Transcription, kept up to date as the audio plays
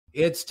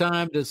It's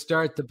time to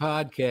start the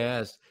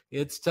podcast.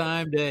 It's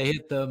time to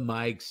hit the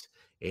mics.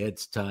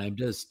 It's time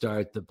to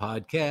start the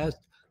podcast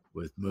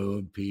with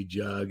Moon,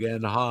 Pjugg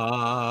and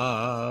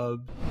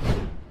Hobbs.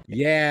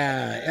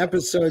 Yeah,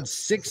 episode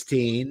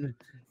 16.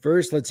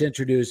 First, let's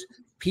introduce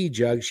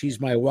Pjugg. She's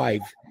my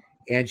wife,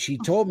 and she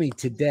told me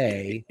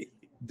today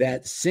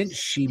that since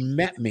she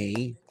met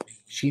me,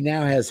 she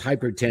now has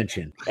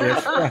hypertension.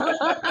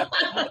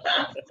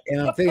 And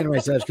I'm thinking to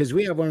myself, because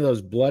we have one of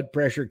those blood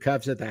pressure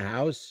cuffs at the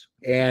house,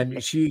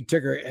 and she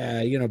took her,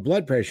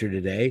 blood pressure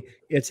today.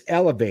 It's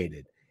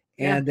elevated.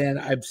 And then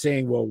I'm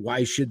saying, well,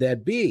 why should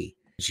that be?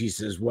 She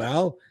says,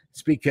 well,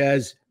 it's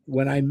because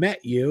when I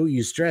met you,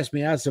 you stressed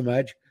me out so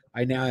much,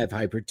 I now have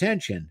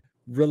hypertension.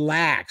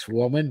 Relax,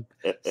 woman.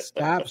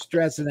 Stop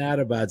stressing out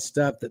about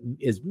stuff that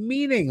is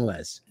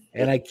meaningless.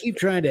 And I keep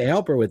trying to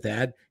help her with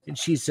that. And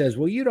she says,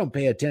 well, you don't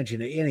pay attention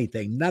to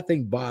anything.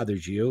 Nothing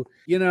bothers you.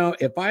 You know,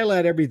 if I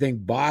let everything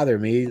bother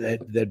me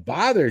that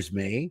bothers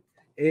me,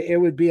 it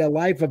would be a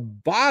life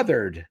of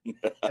bothered.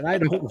 And I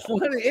don't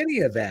want any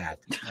of that.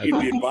 You'd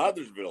be in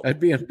Bothersville. I'd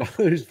be in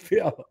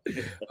Bothersville.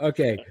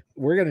 Okay.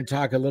 We're going to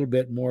talk a little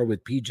bit more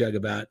with Pjugg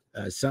about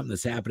something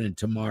that's happening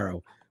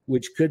tomorrow,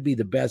 which could be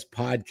the best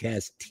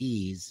podcast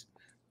tease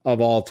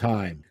of all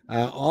time.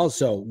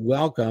 Also,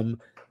 welcome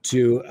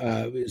to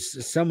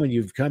someone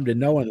you've come to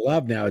know and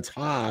love now. It's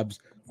Hobbs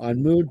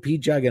on Moon,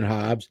 Pjugg and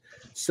Hobbs.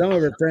 Some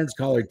of her friends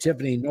call her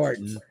Tiffany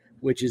Norton,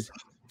 which is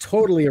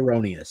totally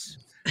erroneous.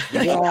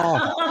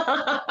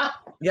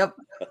 Yep.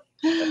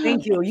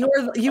 Thank you.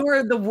 You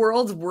are the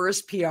world's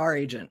worst PR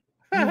agent.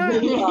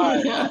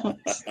 People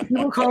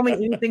call me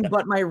anything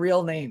but my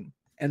real name.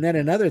 And then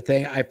another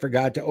thing, I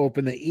forgot to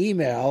open the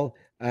email,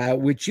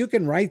 which you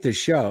can write the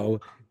show.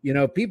 You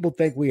know, people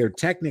think we are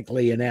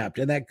technically inept,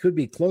 and that could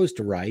be close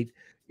to right.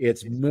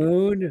 It's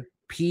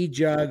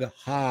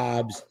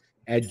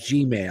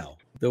moonpjugghobbs@gmail.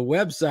 The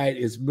website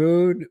is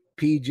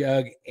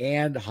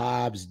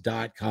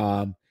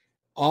moonpjuggandhobbs.com.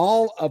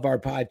 All of our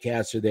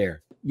podcasts are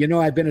there. You know,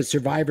 I've been a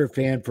Survivor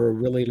fan for a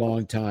really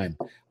long time.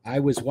 I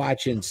was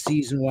watching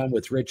season 1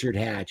 with Richard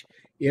Hatch.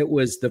 It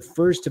was the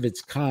first of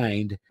its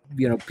kind.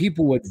 You know,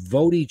 people would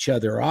vote each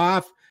other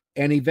off,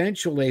 and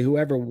eventually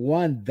whoever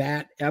won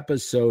that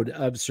episode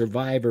of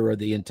Survivor or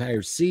the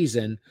entire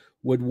season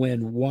would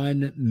win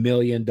 $1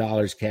 million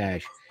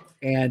cash.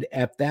 And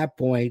at that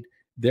point,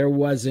 there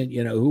wasn't,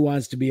 Who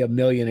Wants to Be a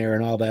Millionaire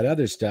and all that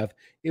other stuff.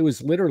 It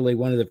was literally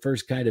one of the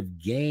first kind of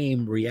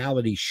game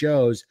reality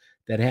shows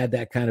that had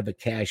that kind of a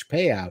cash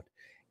payout.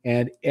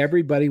 And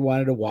everybody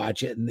wanted to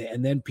watch it.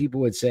 And then people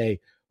would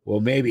say, well,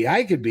 maybe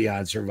I could be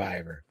on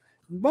Survivor.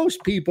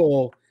 Most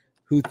people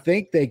who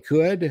think they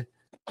could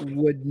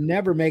would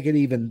never make it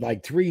even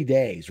like 3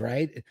 days,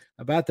 right?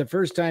 About the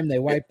first time they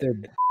wiped their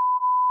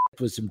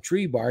with some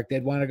tree bark,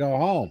 they'd want to go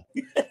home.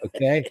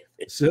 Okay.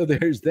 So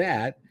there's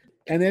that.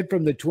 And then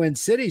from the Twin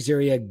Cities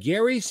area,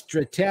 Gary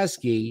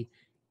Strateski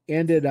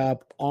ended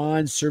up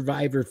on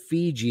Survivor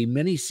Fiji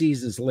many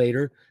seasons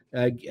later.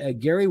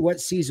 Gary,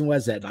 what season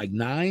was that? Like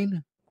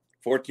 9?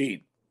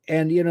 14.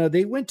 And,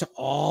 they went to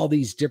all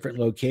these different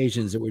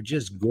locations that were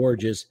just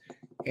gorgeous.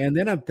 And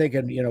then I'm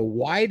thinking,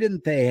 why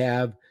didn't they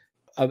have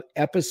an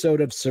episode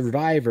of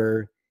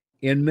Survivor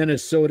in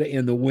Minnesota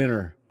in the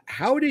winter?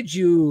 How did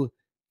you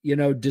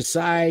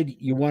decide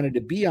you wanted to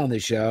be on the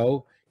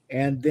show?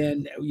 And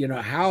then,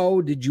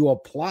 how did you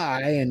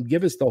apply, and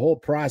give us the whole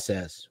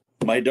process?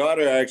 My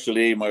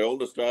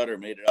oldest daughter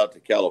made it out to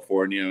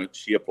California.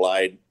 She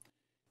applied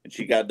and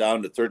she got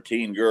down to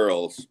 13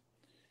 girls.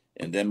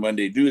 And then when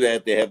they do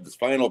that, they have this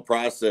final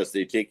process.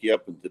 They take you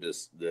up into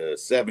the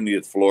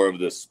 70th floor of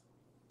this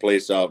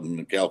place out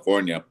in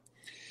California.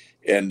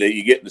 And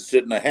you get to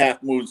sit in a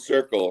half moon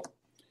circle.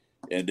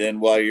 And then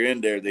while you're in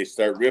there, they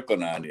start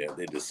ripping on you.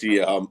 They just see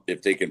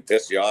if they can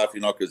piss you off,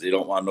 because they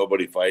don't want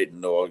nobody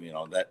fighting,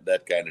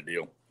 that kind of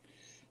deal.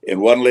 And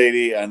one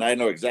lady, and I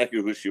know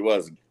exactly who she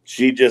was,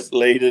 she just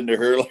laid into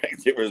her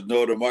like there was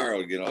no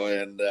tomorrow,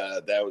 and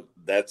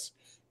that's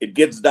it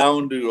gets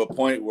down to a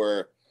point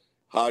where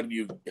how do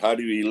you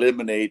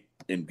eliminate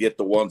and get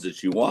the ones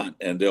that you want?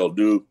 And they'll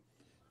do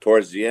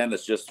towards the end,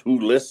 it's just who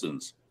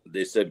listens.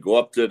 They said go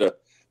up to the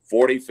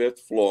 45th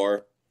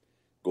floor.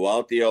 Go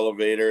out the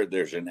elevator.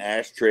 There's an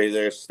ashtray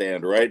there.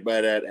 Stand right by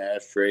that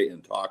ashtray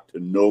and talk to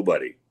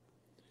nobody.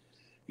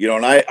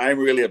 And I'm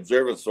really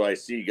observant, so I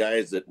see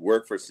guys that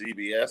work for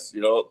CBS.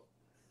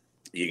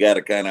 You got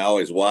to kind of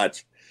always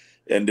watch.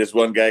 And this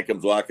one guy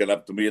comes walking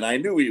up to me, and I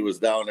knew he was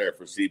down there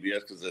for CBS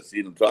because I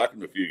seen him talking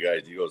to a few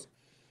guys. He goes,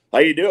 "How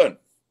you doing?"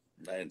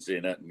 I didn't say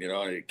nothing.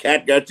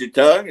 Cat got your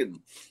tongue, and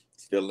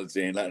still didn't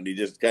say nothing. He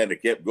just kind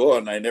of kept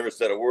going. I never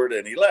said a word,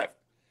 and he left.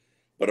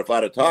 But if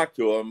I'd have talked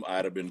to him,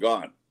 I'd have been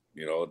gone.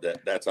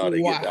 That's how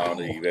they get down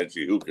to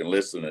eventually who can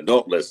listen and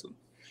don't listen.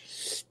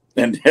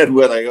 And then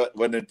when I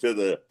went into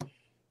the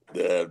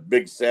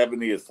big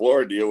 70th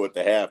floor deal with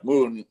the half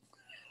moon,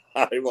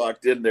 I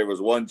walked in, there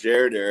was one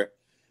chair there,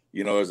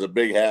 it was a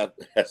big half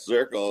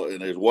circle,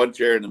 and there's one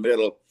chair in the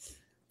middle,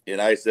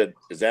 And I said,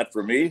 "Is that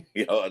for me?"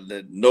 You know, and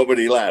then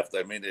nobody laughed.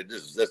 I mean,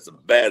 that's a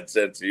bad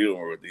sense of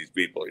humor with these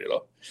people, you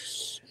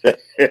know.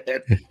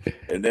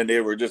 And then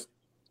they were just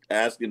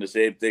asking the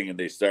same thing, and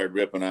they started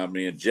ripping on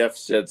me. And Jeff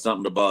said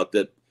something about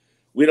that.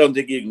 We don't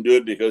think you can do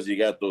it because you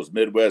got those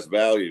Midwest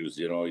values.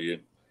 You know, you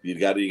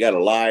got to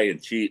lie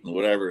and cheat and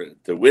whatever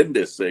to win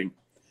this thing,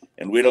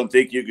 and we don't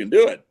think you can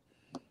do it.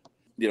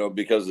 You know,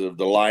 because of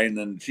the lying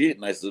and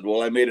cheating. I said,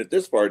 "Well, I made it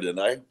this far, didn't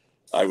I?"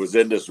 I was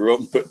in this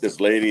room with this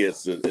lady.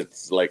 It's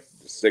like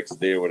the sixth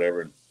day or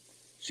whatever. And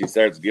she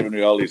starts giving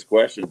me all these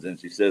questions. And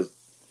she says,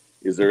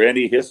 "Is there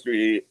any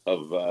history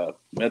of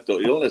mental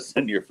illness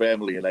in your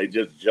family?" And I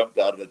just jumped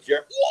out of the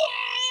chair.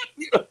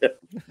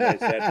 I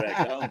sat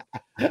back down.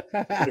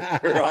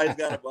 Her eyes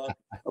got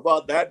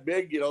about that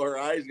big, you know, her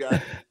eyes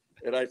got.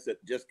 And I said,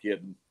 "Just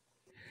kidding."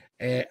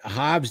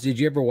 Hobbs, did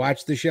you ever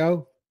watch the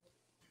show?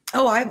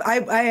 Oh,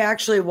 I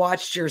actually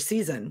watched your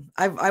season.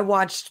 I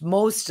watched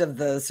most of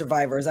the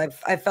Survivors.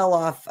 I fell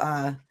off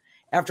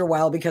after a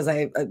while because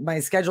my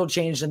schedule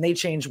changed and they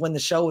changed when the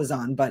show was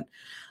on. But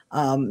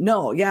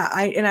no, yeah,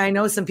 I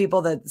know some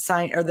people that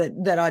signed or that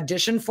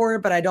auditioned for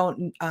it, but I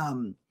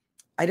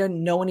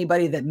didn't know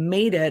anybody that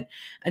made it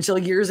until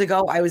years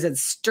ago. I was at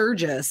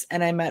Sturgis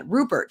and I met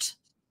Rupert.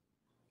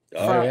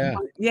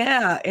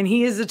 Yeah, and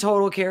he is a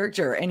total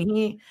character, and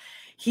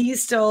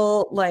he's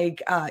still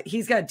like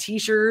he's got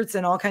t-shirts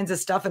and all kinds of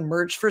stuff and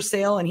merch for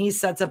sale, and he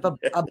sets up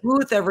a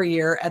booth every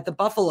year at the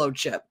Buffalo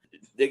Chip.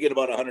 They get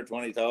about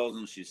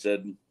 120,000, she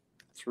said,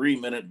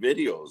 3-minute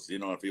videos. You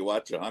know, if you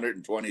watch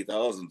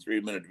 120,000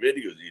 3-minute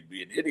videos, you'd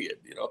be an idiot,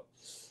 you know.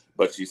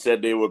 But she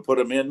said they would put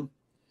them in,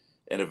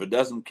 and if it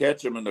doesn't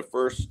catch them in the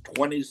first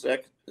 20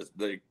 seconds,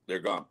 they're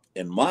gone.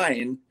 And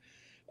mine,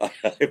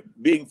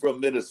 being from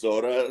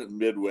Minnesota and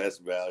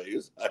Midwest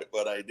values,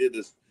 what I did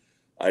is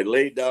I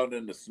laid down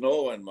in the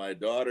snow, and my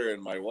daughter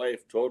and my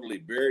wife totally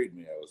buried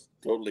me. I was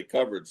totally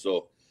covered.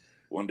 So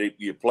when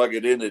you plug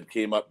it in, it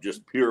came up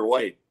just pure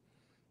white.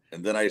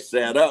 And then I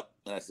sat up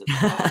and I said,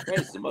 "Oh,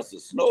 Christ, it must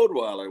have snowed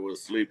while I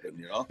was sleeping,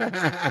 you know."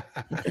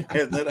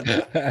 And then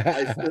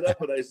I stood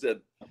up and I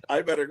said,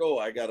 "I better go.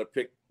 I got to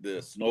pick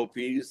the snow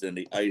peas and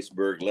the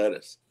iceberg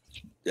lettuce."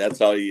 That's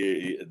how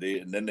they'll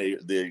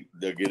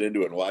get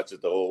into it and watch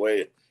it the whole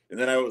way. And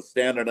then I was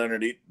standing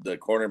underneath the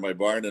corner of my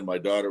barn, and my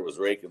daughter was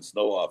raking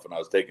snow off, and I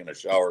was taking a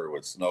shower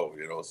with snow,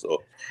 you know. So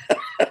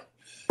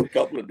a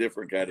couple of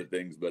different kind of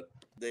things, but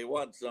they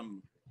want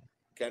some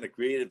kind of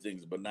creative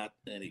things, but not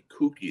any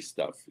kooky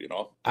stuff, you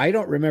know. I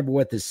don't remember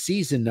what the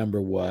season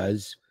number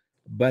was,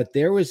 but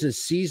there was a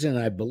season,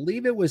 I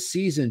believe it was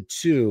season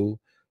 2,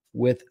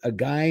 with a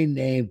guy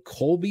named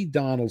Colby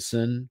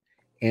Donaldson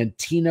and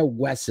Tina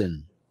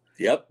Wesson.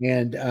 Yep.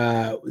 And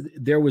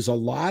there was a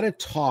lot of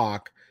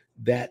talk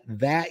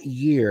that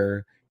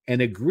year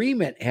an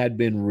agreement had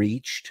been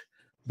reached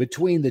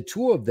between the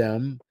two of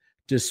them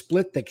to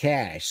split the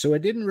cash. So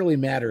it didn't really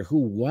matter who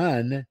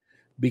won,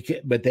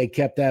 but they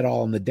kept that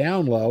all in the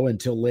down low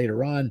until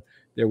later on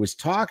there was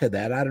talk of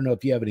that. I don't know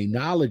if you have any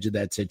knowledge of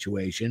that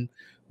situation,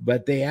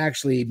 but they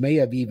actually may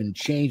have even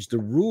changed the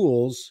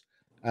rules.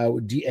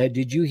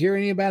 Did you hear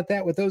any about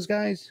that with those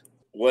guys?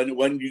 When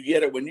you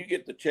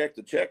get the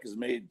check is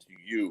made to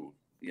you.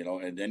 You know,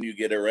 and then you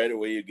get it right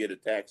away. You get a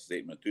tax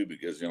statement too,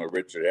 because, you know,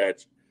 Richard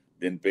Hatch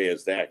didn't pay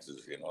his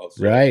taxes, you know.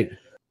 So right.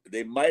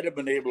 They might have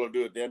been able to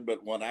do it then,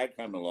 but when I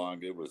come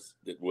along, it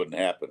wouldn't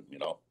happen, you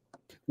know.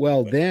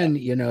 Well, then,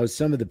 you know,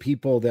 some of the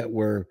people that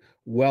were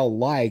well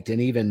liked and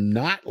even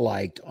not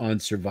liked on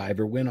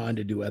Survivor went on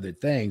to do other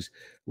things.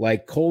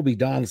 Like Colby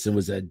Donaldson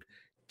was a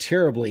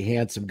terribly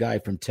handsome guy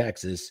from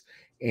Texas,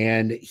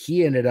 and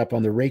he ended up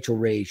on the Rachel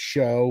Ray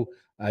show.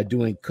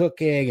 Doing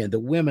cooking, and the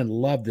women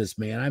loved this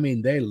man. I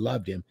mean, they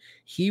loved him.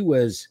 He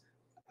was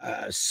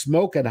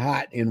smoking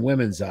hot in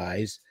women's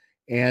eyes.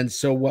 And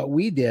so what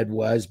we did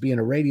was, being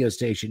a radio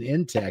station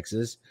in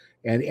Texas,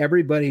 and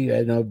everybody,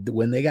 you know,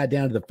 when they got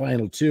down to the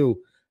final 2,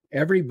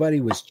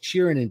 everybody was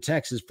cheering in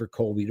Texas for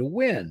Colby to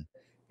win.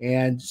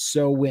 And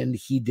so when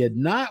he did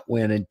not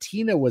win and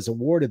Tina was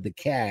awarded the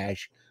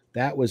cash,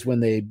 that was when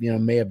they, you know,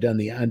 may have done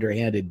the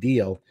underhanded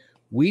deal.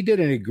 We did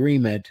an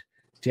agreement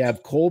to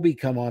have Colby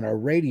come on our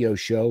radio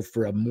show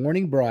for a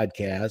morning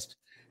broadcast,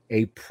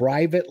 a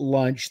private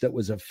lunch that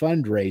was a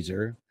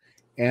fundraiser,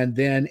 and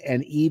then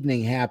an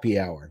evening happy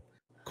hour.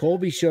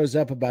 Colby shows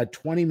up about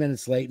 20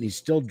 minutes late, and he's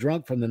still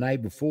drunk from the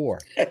night before,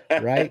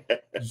 right?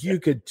 You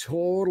could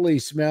totally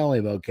smell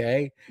him,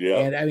 okay? Yeah.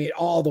 And, I mean,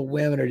 all the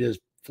women are just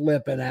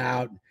flipping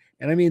out.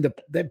 And, I mean,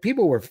 the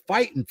people were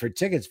fighting for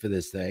tickets for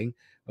this thing,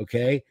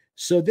 okay?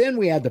 So then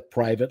we had the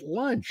private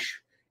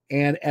lunch.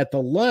 And at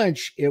the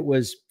lunch, it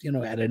was, you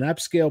know, at an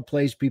upscale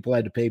place, people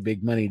had to pay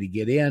big money to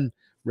get in,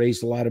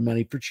 raised a lot of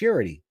money for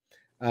charity.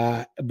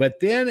 But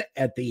then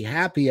at the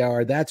happy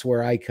hour, that's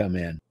where I come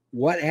in.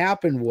 What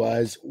happened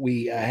was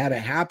we had a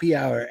happy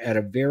hour at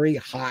a very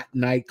hot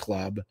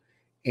nightclub,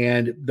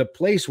 and the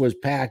place was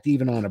packed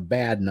even on a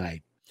bad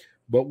night.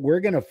 But we're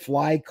going to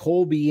fly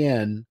Colby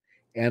in,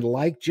 and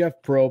like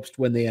Jeff Probst,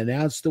 when they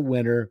announced the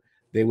winner,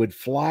 they would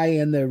fly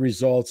in the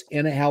results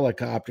in a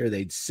helicopter.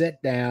 They'd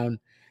sit down,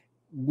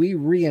 we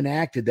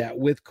reenacted that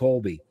with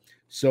Colby.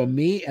 So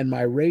me and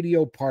my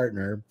radio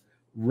partner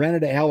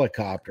rented a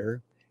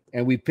helicopter,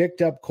 and we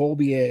picked up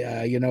Colby,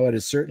 at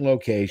a certain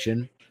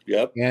location.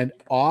 Yep. And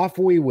off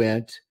we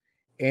went.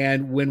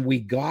 And when we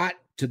got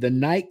to the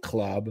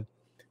nightclub,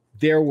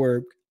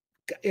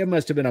 it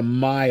must have been a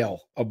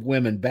mile of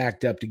women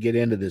backed up to get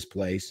into this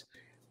place.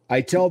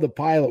 I tell the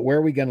pilot, where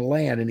are we going to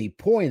land? And he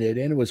pointed,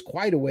 and it was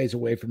quite a ways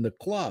away from the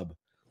club.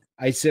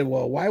 I said,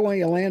 well, why won't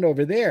you land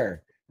over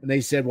there? And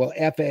they said, well,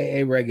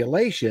 FAA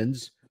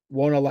regulations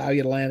won't allow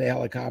you to land a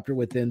helicopter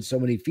within so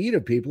many feet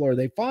of people or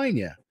they fine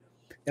you.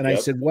 And I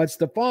said, what's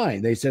the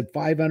fine? They said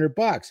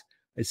 $500.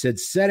 I said,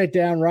 set it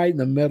down right in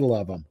the middle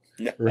of them.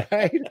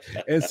 Right.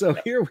 And so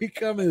here we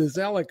come in this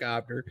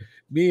helicopter,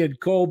 me and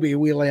Colby,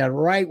 we land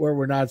right where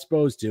we're not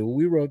supposed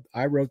to.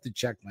 I wrote the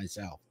check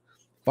myself,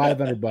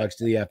 $500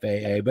 to the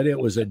FAA, but it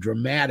was a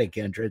dramatic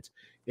entrance.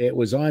 It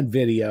was on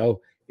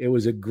video. It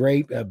was a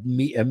great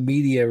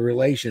media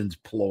relations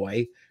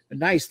ploy, a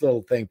nice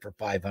little thing for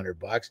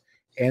 $500.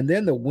 And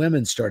then the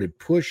women started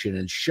pushing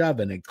and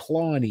shoving and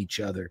clawing each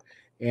other.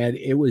 And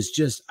it was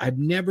just, I've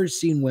never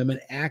seen women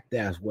act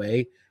that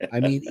way. I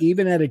mean,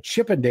 even at a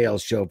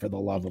Chippendales show, for the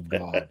love of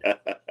God.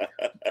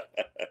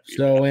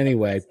 So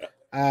anyway,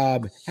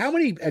 how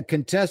many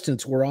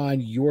contestants were on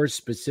your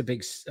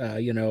specific,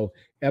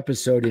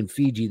 episode in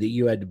Fiji that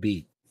you had to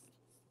beat?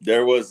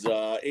 There was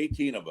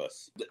 18 of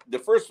us. The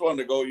first one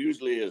to go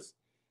usually is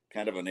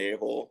kind of an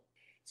a-hole.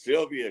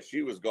 Sylvia,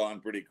 she was gone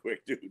pretty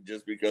quick too,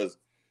 just because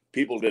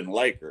people didn't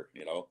like her,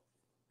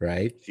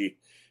 Right.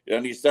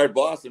 And you start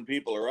bossing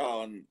people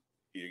around,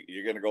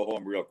 you're going to go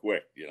home real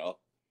quick,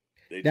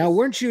 Now,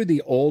 weren't you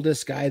the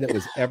oldest guy that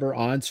was ever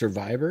on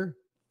Survivor?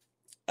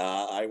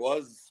 I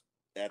was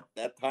at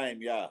that time,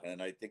 yeah,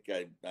 and I think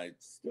I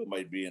still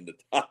might be in the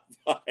top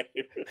 5.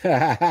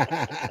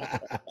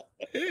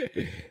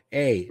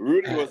 Hey,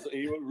 Rudy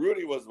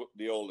was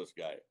the oldest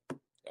guy.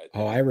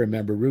 I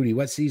remember Rudy.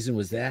 What season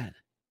was that?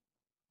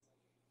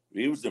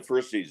 He was the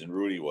first season.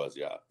 Rudy was,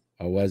 yeah.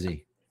 Oh, was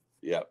he?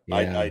 Yeah.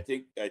 I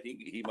think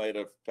he might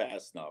have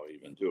passed now,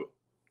 even too.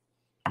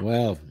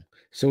 Well,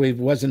 so he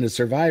wasn't a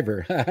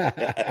survivor,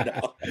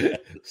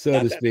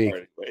 so to speak.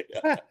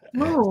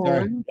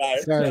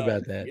 Sorry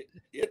about that.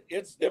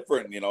 It's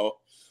different,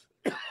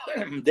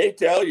 They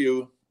tell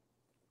you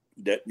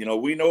that,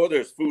 we know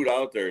there's food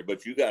out there,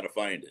 but you got to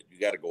find it. You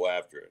got to go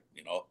after it.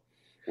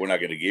 We're not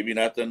going to give you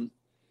nothing.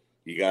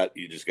 You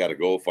just got to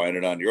go find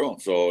it on your own.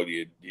 So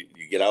you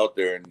get out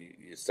there and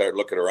you start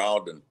looking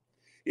around and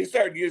you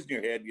start using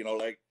your head,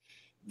 like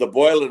the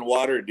boiling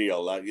water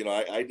deal.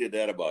 I did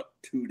that about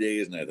 2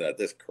 days and I thought,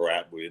 this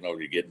crap,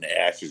 you're getting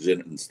ashes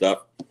in it and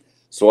stuff.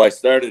 So I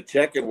started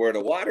checking where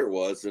the water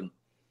was, and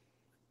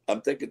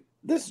I'm thinking,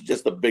 this is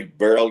just a big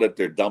barrel that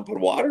they're dumping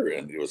water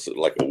in. It was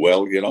like a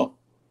well,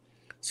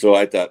 So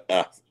I thought,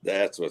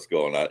 that's what's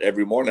going on.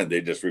 Every morning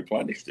they just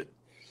replenished it.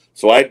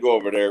 So I'd go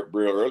over there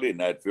real early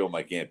and I'd fill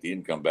my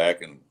canteen, come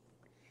back, and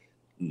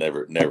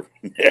never.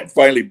 And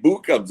finally, Boo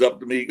comes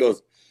up to me. He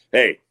goes,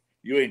 hey,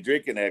 you ain't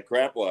drinking that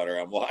crap water.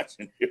 I'm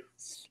watching you.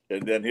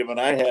 And then him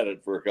and I had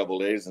it for a couple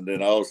of days. And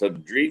then all of a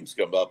sudden, Dreams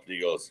come up and he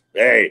goes,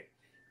 hey,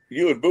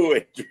 you and Boo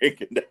ain't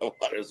drinking that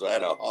water. So I had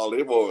to haul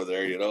him over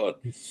there, and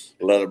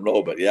let him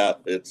know. But yeah,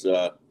 it's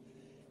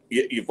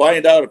you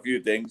find out a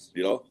few things,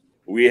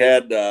 We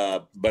had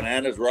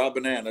bananas, raw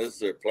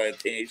bananas, or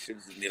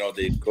plantations, and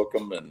they'd cook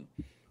them and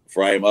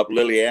fry them up.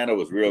 Liliana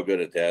was real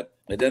good at that.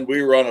 And then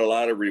we run a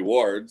lot of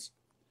rewards,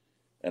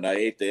 and I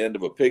ate the end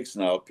of a pig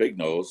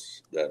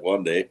nose that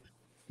one day.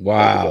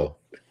 Wow.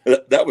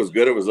 That was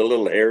good. It was a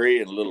little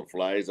hairy and little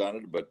flies on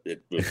it, but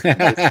it was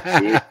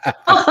nice.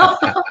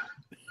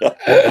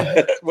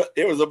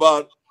 It was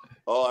about,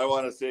 I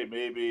want to say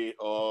maybe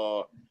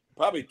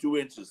probably 2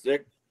 inches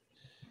thick.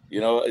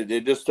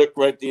 They just took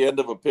right the end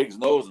of a pig's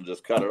nose and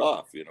just cut it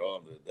off,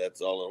 that's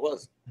all it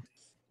was.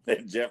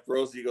 And Jeff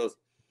Rosie goes,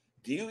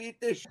 do you eat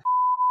this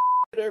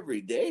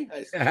every day?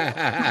 I said,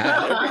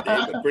 not every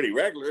day, but pretty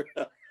regular.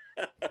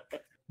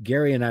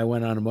 Gary and I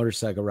went on a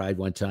motorcycle ride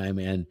one time,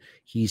 and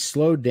he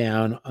slowed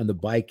down on the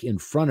bike in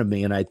front of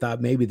me, and I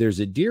thought maybe there's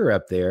a deer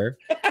up there.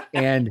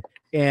 And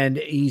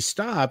he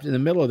stopped in the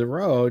middle of the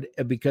road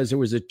because there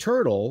was a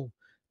turtle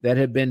that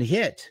had been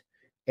hit.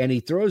 And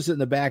he throws it in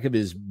the back of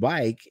his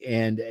bike.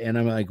 And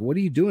I'm like, what are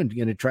you doing? You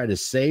going to try to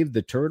save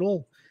the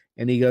turtle?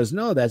 And he goes,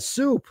 no, that's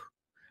soup.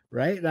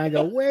 Right. And I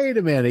go, wait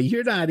a minute,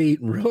 you're not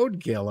eating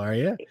roadkill, are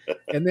you?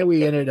 And then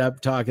we ended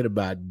up talking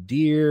about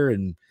deer,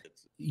 and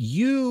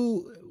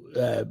you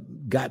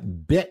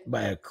got bit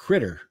by a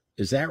critter.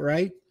 Is that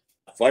right?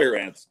 Fire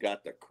ants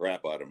got the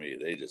crap out of me.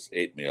 They just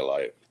ate me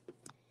alive.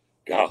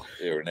 God,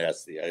 they were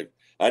nasty. I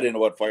didn't know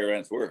what fire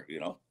ants were,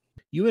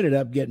 You ended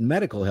up getting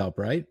medical help,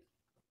 right?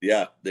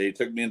 Yeah, they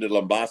took me into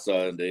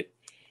Lambasa and they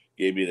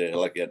gave me an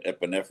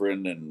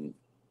epinephrine, and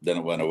then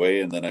it went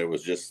away. And then I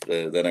was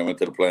then I went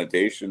to the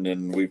plantation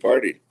and we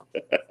partied.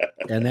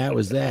 And that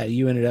was that.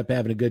 You ended up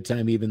having a good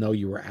time even though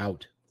you were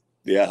out.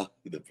 Yeah,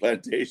 the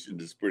plantation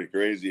is pretty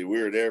crazy.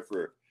 We were there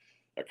for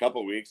a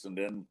couple of weeks, and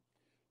then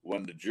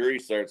when the jury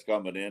starts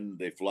coming in,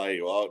 they fly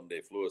you out, and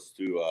they flew us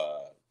to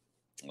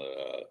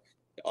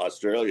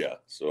Australia.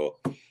 So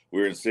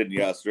we were in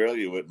Sydney,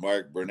 Australia with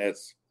Mark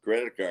Burnett's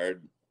credit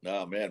card.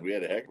 Oh man, we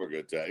had a heck of a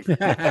good time.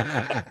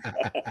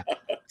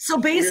 So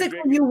basically,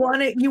 you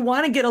want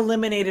to get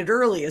eliminated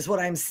early, is what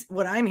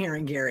I'm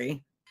hearing,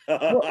 Gary.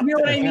 Well, you know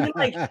what I mean?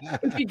 Like,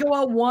 if you go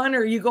out 1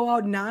 or you go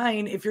out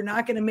 9, if you're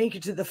not going to make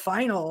it to the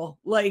final,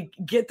 like,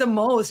 get the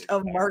most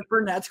of Mark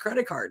Burnett's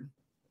credit card.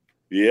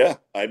 Yeah,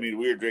 I mean,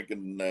 we were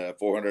drinking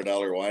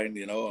 $400 wine,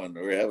 and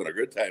we were having a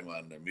good time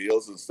on the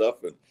meals and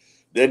stuff. And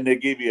then they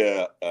give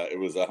you it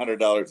was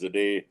 $100 a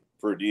day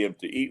per diem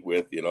to eat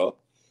with,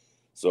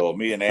 So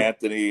me and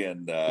Anthony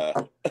and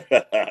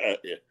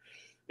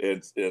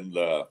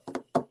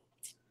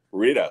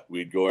Rita,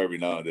 we'd go every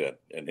now and then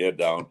and head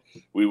down.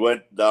 We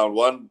went down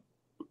one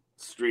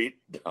street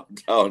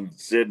downtown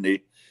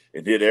Sydney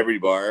and hit every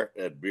bar,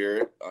 had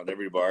beer on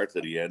every bar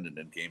to the end, and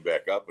then came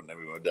back up, and then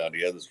we went down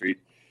the other street.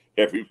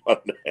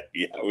 Everyone,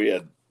 yeah,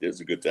 it was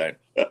a good time.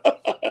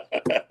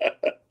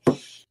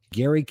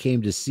 Gary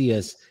came to see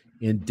us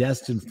in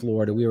Destin,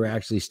 Florida. We were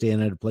actually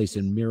staying at a place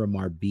in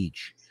Miramar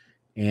Beach,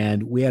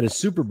 and we had a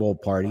Super Bowl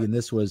party, and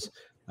this was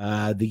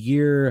the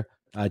year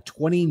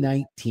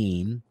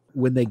 2019.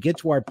 When they get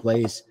to our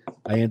place,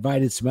 I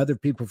invited some other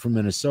people from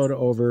Minnesota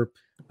over,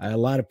 a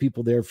lot of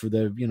people there for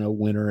the,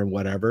 winter and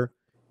whatever.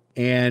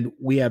 And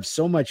we have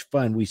so much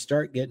fun. We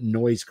start getting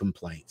noise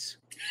complaints.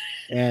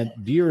 And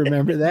do you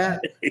remember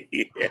that?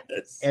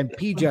 Yes. And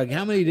Pjugg,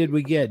 how many did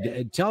we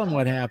get? Tell them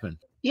what happened.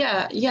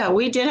 Yeah,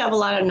 we did have a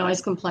lot of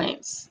noise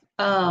complaints.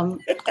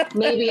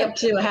 Maybe up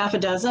to a half a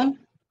dozen.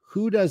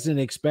 Who doesn't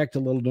expect a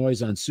little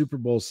noise on Super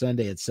Bowl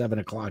Sunday at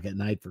 7:00 at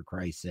night, for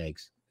Christ's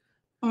sakes?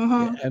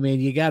 Mm-hmm. I mean,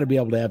 you got to be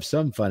able to have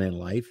some fun in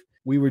life.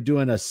 We were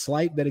doing a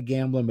slight bit of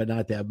gambling, but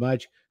not that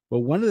much.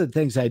 But one of the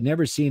things I'd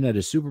never seen at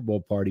a Super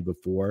Bowl party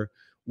before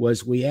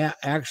was we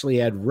actually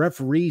had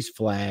referees'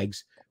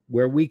 flags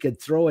where we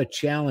could throw a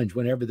challenge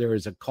whenever there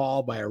was a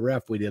call by a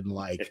ref we didn't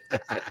like.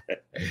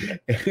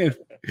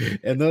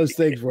 and those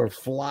things were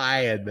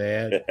flying,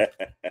 man.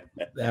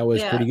 That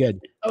was pretty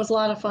good. It was a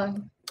lot of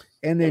fun.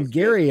 And then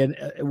Gary, and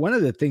one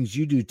of the things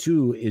you do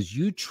too is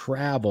you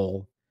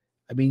travel.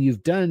 I mean,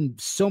 you've done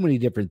so many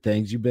different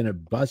things. You've been a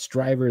bus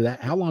driver.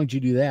 How long did you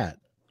do that?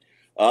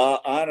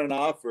 On and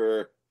off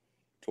for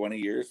 20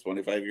 years,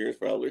 25 years,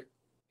 probably.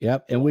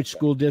 Yep. And which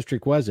school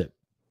district was it?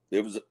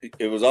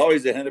 It was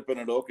always the Hennepin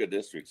and Oka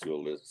district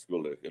school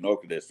in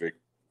Oka district.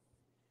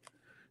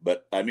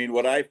 But I mean,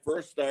 when I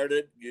first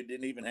started, you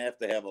didn't even have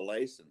to have a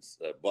license,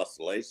 a bus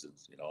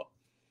license,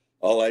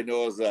 All I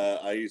know is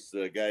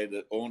the guy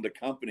that owned the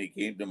company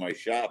came to my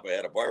shop. I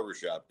had a barber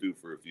shop too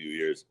for a few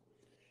years.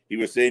 He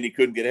was saying he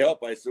couldn't get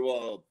help. I said,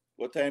 well,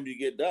 what time do you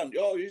get done?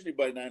 Oh, usually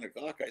by 9:00.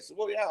 I said,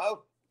 well, yeah,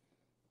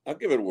 I'll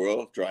give it a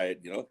whirl, try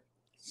it,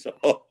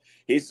 So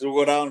he said,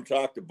 go down and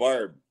talk to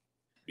Barb.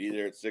 Be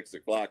there at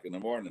 6:00 in the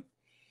morning.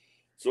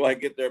 So I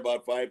get there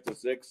about 5 to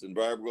 6, and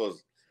Barb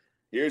goes,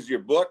 here's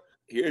your book.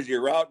 Here's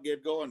your route.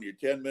 Get going. You're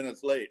 10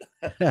 minutes late.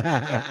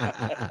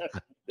 That's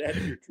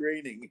your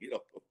training,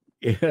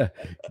 Yeah,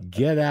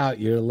 get out.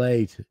 You're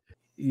late.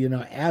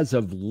 As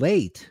of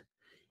late,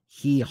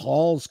 he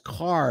hauls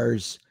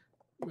cars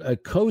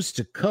coast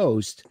to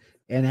coast.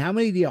 And how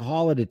many do you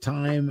haul at a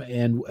time?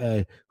 And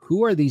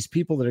who are these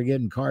people that are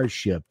getting cars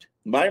shipped?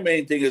 My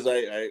main thing is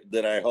I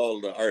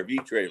hauled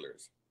RV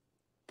trailers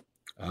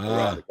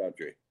around the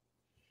country.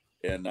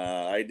 And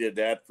I did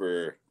that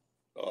for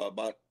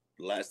about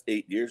the last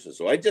 8 years or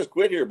so. I just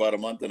quit here about a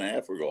month and a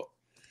half ago.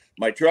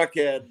 My truck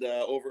had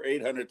over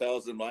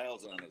 800,000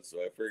 miles on it. So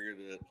I figured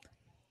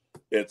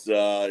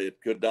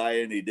it could die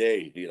any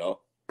day,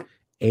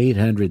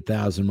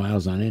 800,000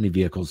 miles on any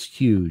vehicle is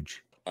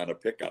huge. On a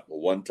pickup, a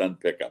 1-ton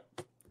pickup.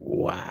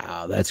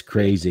 Wow, that's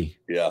crazy.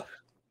 Yeah.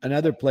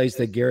 Another place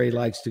that Gary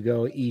likes to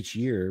go each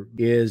year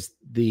is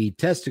the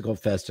Testicle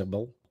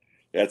Festival.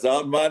 That's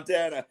out in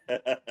Montana.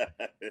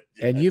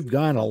 And you've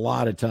gone a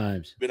lot of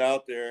times. Been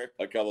out there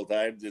a couple of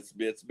times. It's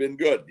been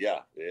good. Yeah,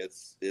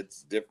 it's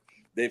different.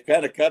 They've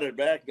kind of cut it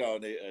back now.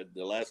 The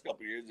last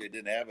couple of years they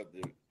didn't have it.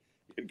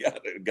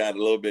 It got a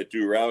little bit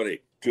too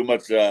rowdy. Too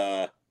much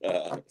testosterone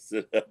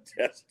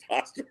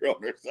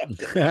or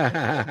something.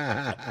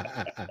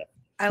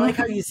 I like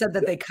how you said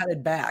that they cut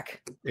it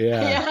back.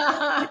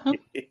 Yeah.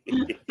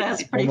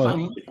 That's pretty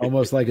funny.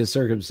 Almost like a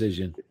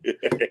circumcision.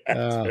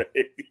 Right.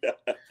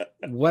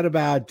 What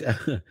about,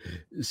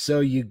 so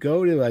you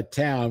go to a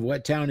town.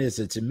 What town is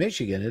it? It's in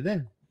Michigan, isn't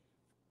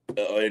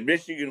it? In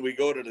Michigan, we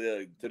go to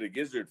the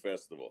Gizzard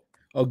Festival.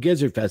 Oh,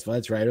 Gizzard Festival.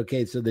 That's right.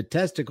 Okay. So the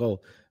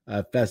Testicle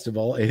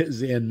Festival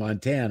is in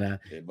Montana.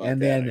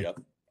 And then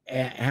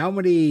how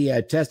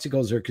many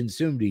testicles are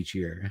consumed each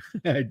year?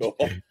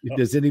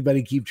 Does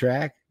anybody keep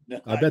track?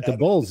 I bet the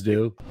Bulls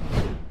do.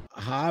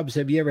 Hobbs,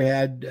 have you ever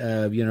had,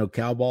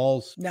 cow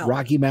balls? No.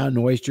 Rocky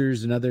Mountain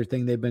oysters, another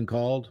thing they've been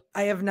called?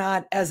 I have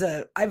not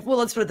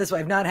let's put it this way.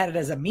 I've not had it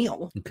as a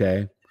meal.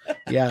 Okay.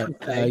 Yeah.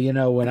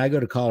 When I go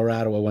to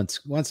Colorado,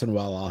 once in a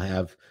while, I'll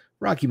have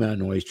Rocky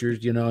Mountain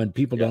oysters, and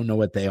people don't know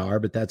what they are,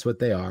 but that's what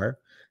they are.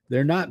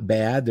 They're not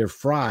bad. They're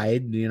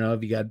fried. You know,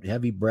 if you got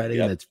heavy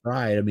breading that's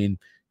fried, I mean,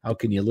 how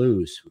can you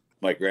lose?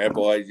 My grandpa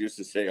always used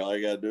to say, all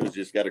you got to do is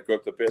just got to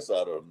cook the piss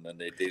out of them, and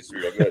they taste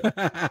real good.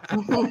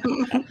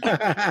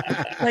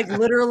 Like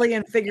literally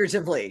and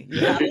figuratively.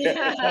 You have to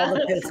get all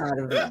the piss out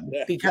of them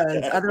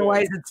because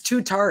otherwise it's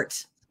too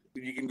tart.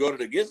 You can go to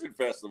the Gizzard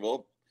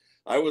Festival.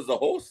 I was the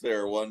host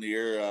there one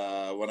year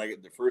when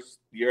the first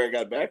year I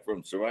got back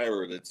from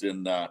Survivor. That's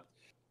in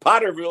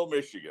Potterville,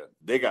 Michigan.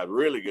 They got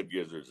really good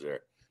gizzards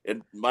there.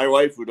 And my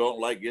wife, who don't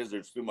like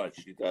gizzards too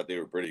much, she thought they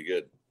were pretty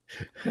good.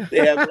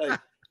 They have like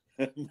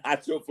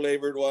nacho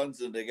flavored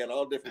ones, and they got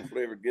all different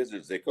flavored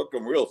gizzards. They cook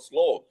them real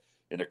slow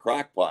in a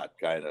crock pot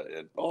kind of.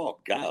 And oh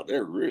God,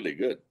 they're really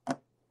good.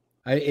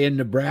 In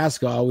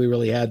Nebraska, all we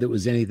really had that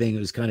was anything that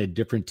was kind of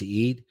different to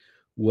eat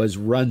was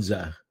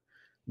Runza,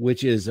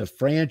 which is a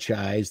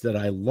franchise that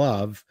I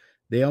love.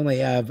 They only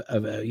have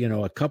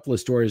a couple of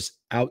stores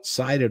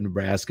outside of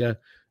Nebraska,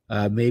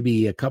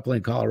 maybe a couple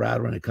in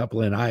Colorado and a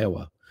couple in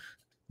Iowa.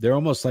 They're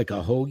almost like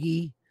a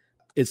hoagie.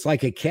 It's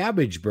like a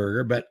cabbage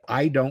burger, but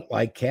I don't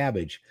like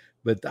cabbage.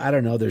 But I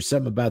don't know. There's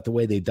something about the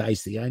way they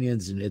dice the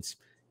onions, and it's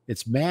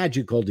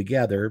magical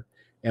together.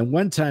 And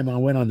one time I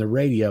went on the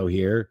radio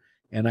here,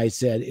 and I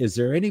said, "Is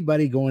there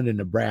anybody going to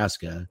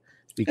Nebraska?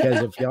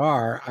 Because if you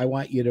are, I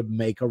want you to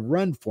make a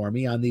run for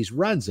me on these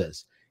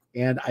Runzas."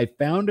 And I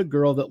found a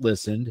girl that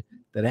listened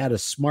that had a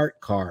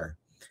smart car,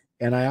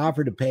 and I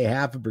offered to pay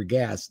half of her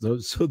gas.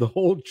 So the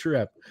whole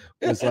trip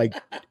was like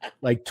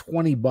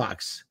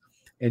 $20.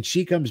 And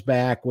she comes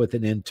back with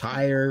an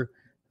entire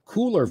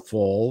cooler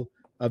full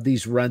of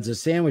these Runza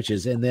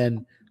sandwiches. And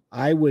then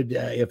I would,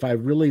 if I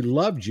really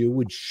loved you,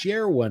 would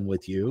share one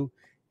with you.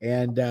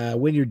 And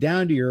when you're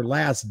down to your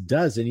last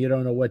dozen, you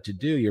don't know what to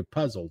do. You're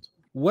puzzled.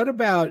 What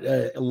about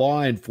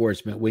law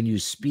enforcement when you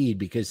speed?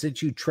 Because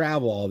since you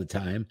travel all the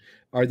time,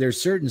 are there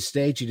certain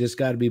states you just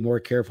got to be more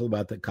careful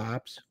about the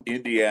cops?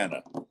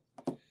 Indiana.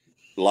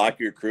 Lock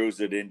your cruise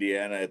at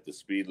Indiana at the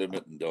speed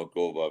limit and don't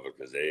go above it,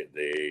 because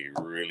they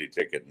really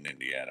ticket in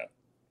Indiana.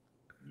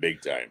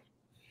 Big time.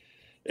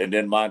 And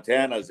then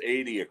Montana's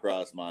 80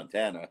 across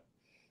Montana.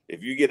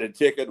 If you get a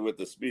ticket with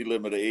the speed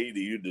limit of 80,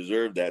 you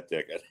deserve that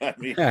ticket. I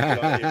mean,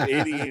 if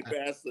 80 ain't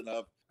fast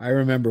enough. I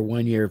remember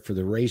one year for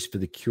the Race for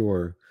the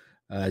Cure,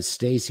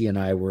 Stacy and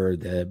I were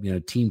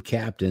the team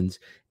captains.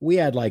 We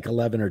had like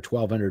 11 or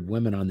 1,200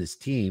 women on this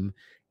team,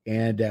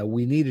 and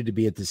we needed to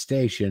be at the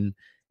station,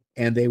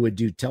 and they would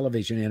do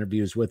television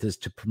interviews with us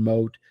to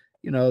promote,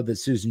 the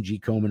Susan G.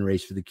 Komen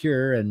Race for the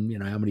Cure,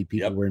 and how many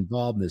people were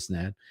involved in this and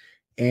that.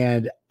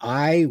 And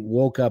I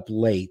woke up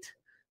late.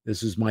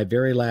 This was my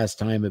very last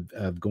time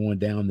of going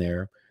down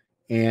there,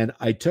 and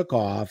I took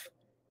off,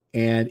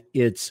 and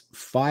it's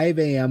 5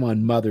 a.m.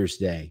 on Mother's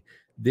Day.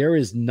 There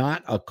is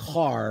not a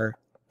car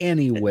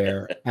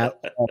anywhere at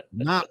all,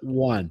 not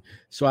one.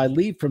 So I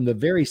leave from the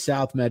very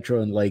South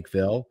Metro in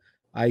Lakeville.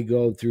 I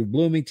go through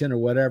Bloomington or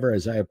whatever.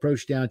 As I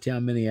approach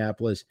downtown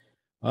Minneapolis,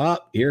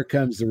 here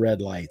comes the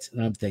red lights.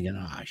 And I'm thinking,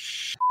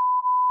 shit.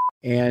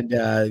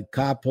 And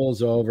cop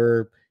pulls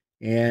over,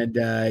 and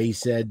he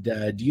said,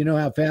 "Do you know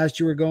how fast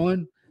you were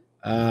going?"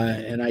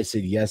 And I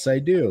said, "Yes, I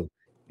do."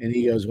 And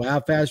he goes, "Well,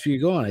 how fast were you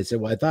going?" I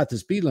said, "Well, I thought the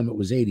speed limit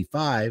was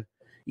 85.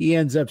 He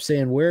ends up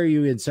saying, "Where are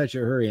you in such a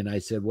hurry?" And I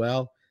said,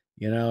 "Well,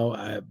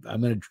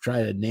 I'm going to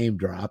try to name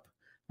drop."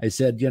 I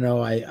said,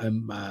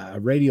 I'm a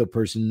radio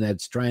person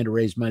that's trying to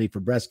raise money for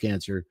breast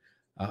cancer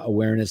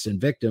awareness and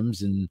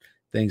victims and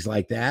things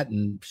like that.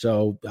 And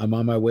so I'm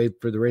on my way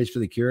for the Race for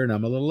the Cure, and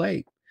I'm a little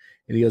late.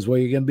 And he goes, "Well,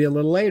 you're going to be a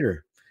little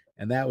later."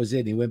 And that was it.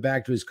 And he went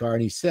back to his car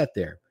and he sat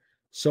there.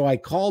 So I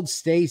called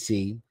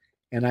Stacy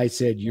and I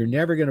said, "You're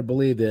never going to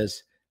believe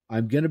this.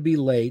 I'm going to be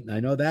late." And I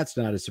know that's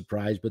not a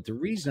surprise, but the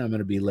reason I'm going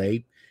to be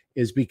late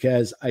is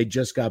because I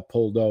just got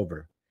pulled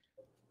over.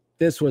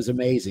 This was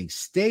amazing.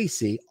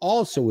 Stacy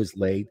also was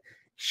late.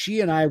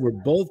 She and I were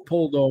both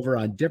pulled over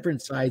on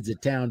different sides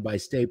of town by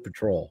State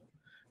Patrol,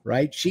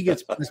 right? She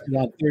gets busted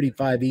on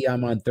 35E.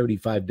 I'm on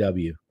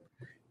 35W.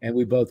 And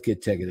we both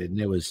get ticketed. And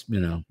it was,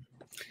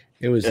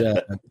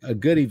 a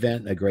good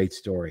event and a great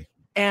story.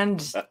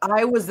 And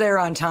I was there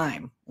on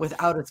time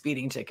without a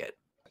speeding ticket.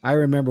 I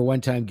remember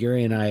one time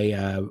Gary and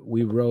I,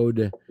 we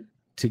rode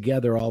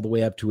together all the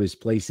way up to his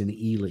place in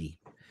Ely.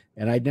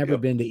 And I'd never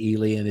been to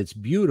Ely, and it's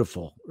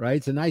beautiful, right?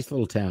 It's a nice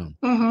little town.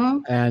 Mm-hmm.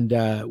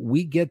 And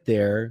we get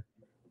there,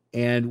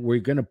 and we're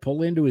going to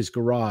pull into his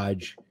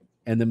garage,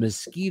 and the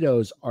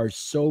mosquitoes are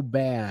so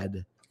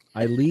bad.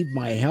 I leave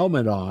my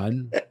helmet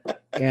on,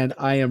 and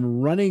I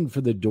am running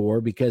for the door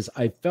because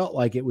I felt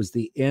like it was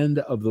the end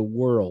of the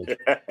world.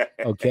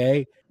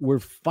 Okay? We're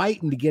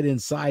fighting to get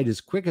inside as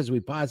quick as we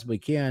possibly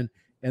can.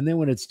 And then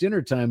when it's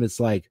dinner time,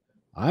 it's like,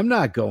 I'm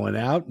not going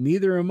out.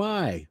 Neither am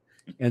I.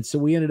 And so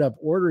we ended up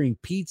ordering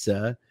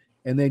pizza.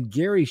 And then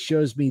Gary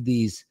shows me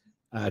these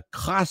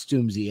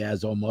costumes he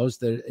has almost.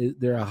 They're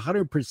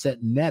 100%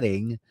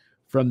 netting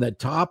from the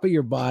top of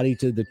your body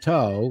to the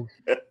toe.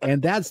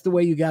 And that's the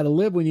way you got to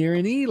live when you're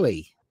in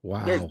Ely.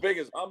 Wow. They're as big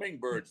as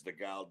hummingbirds, the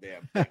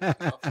goddamn thing.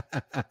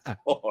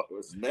 Oh, it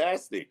was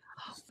nasty.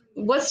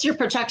 What's your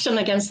protection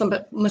against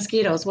the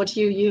mosquitoes? What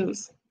do you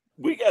use?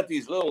 We got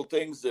these little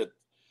things that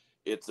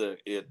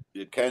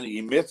it kind of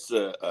emits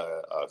a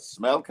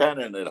smell kind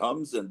of, and it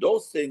hums, and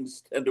those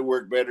things tend to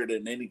work better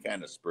than any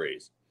kind of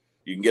sprays.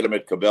 You can get them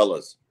at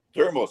Cabela's.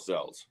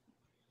 Thermocells.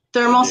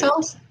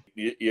 Thermocells?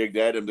 You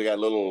got them. They got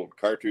little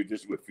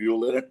cartridges with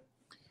fuel in it,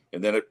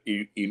 and then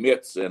it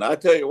emits. And I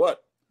tell you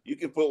what, you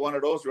can put one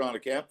of those around a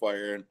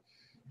campfire, and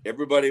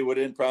everybody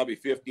within probably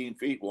 15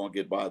 feet won't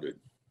get bothered.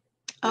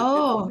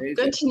 Oh,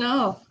 good to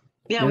know.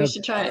 Yeah, we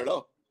should try it.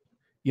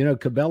 You know,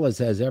 Cabela's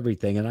has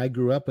everything, and I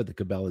grew up with the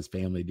Cabela's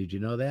family. Did you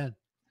know that?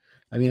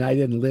 I mean, I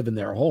didn't live in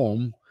their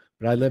home,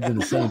 but I lived in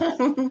the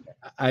same.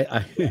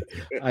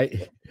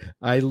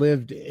 I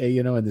lived,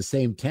 you know, in the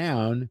same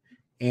town.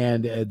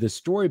 And the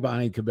story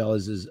behind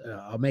Cabela's is,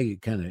 I'll make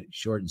it kind of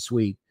short and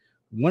sweet.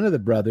 One of the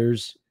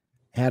brothers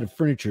had a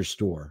furniture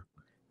store,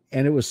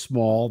 and it was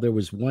small. There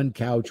was one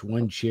couch,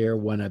 one chair,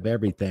 one of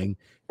everything.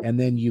 And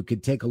then you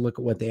could take a look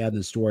at what they had in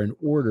the store and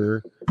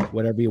order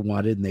whatever you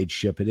wanted, and they'd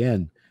ship it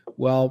in.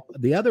 Well,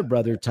 the other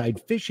brother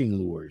tied fishing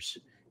lures,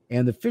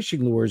 and the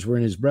fishing lures were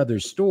in his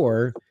brother's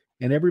store,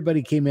 and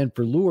everybody came in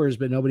for lures,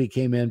 but nobody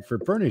came in for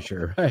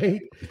furniture,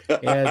 right?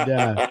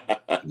 And,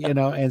 you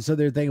know, and so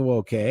they're thinking, well,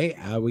 okay,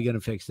 how are we going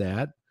to fix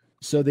that?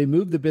 So they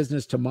moved the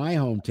business to my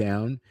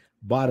hometown,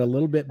 bought a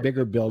little bit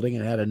bigger building,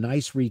 and had a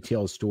nice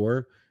retail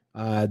store.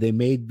 They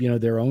made, you know,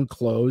 their own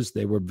clothes.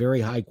 They were very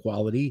high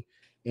quality.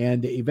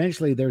 And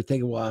eventually they're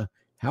thinking, well,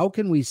 how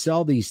can we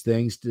sell these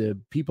things to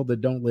people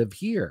that don't live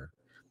here?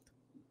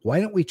 Why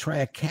don't we try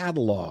a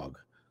catalog?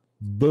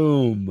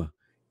 Boom.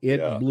 It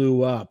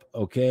blew up.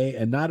 Okay.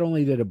 And not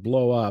only did it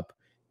blow up,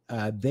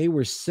 they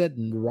were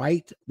sitting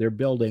right, their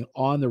building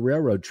on the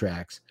railroad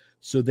tracks,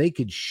 so they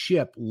could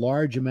ship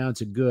large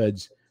amounts of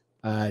goods,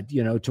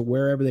 you know, to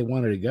wherever they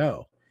wanted to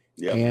go.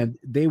 Yeah. And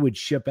they would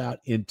ship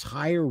out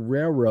entire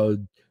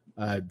railroad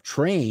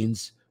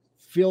trains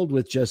filled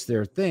with just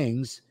their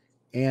things.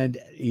 And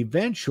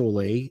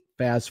eventually,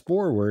 fast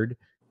forward,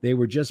 they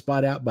were just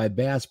bought out by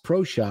Bass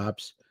Pro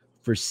Shops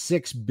for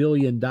 $6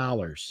 billion,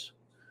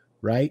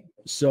 right?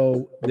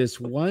 So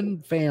this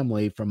one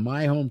family from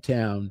my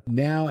hometown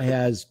now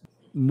has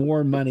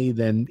more money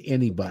than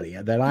anybody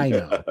that I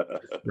know,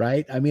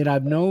 right? I mean,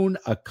 I've known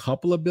a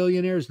couple of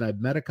billionaires and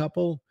I've met a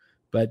couple,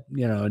 but,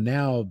 you know,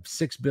 now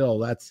 $6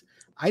 billion,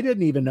 I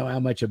didn't even know how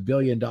much $1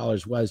 billion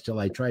was till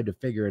I tried to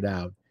figure it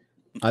out.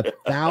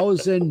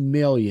 1,000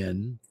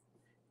 million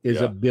is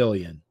 $1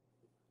 billion.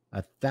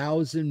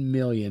 1,000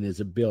 million is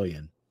 $1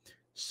 billion.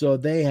 So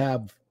they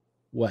have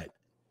what?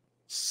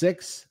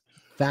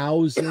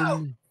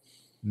 6,000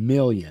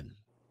 million.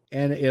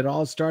 And it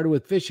all started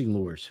with fishing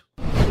lures.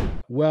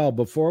 Well,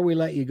 before we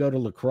let you go to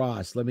La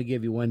Crosse, let me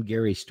give you one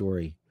Gary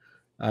story.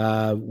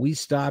 We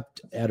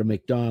stopped at a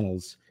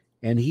McDonald's,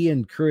 and he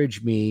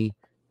encouraged me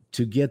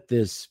to get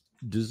this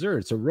dessert.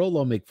 It's a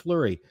Rolo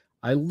McFlurry.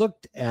 I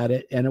looked at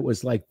it, and it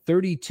was like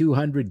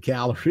 3,200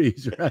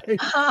 calories, right?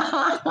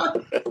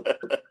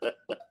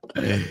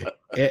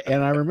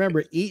 And I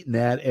remember eating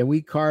that, and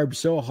we carved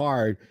so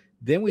hard.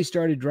 Then we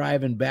started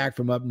driving back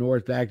from up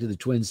north back to the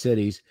Twin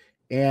Cities,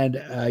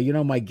 and, you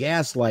know, my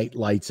gas light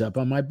lights up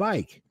on my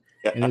bike,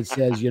 and it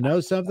says, you know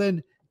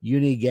something? You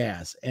need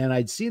gas. And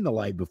I'd seen the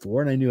light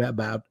before, and I knew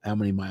about how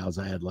many miles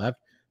I had left.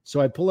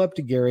 So I pull up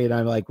to Gary, and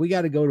I'm like, we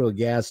got to go to a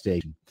gas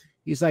station.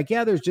 He's like,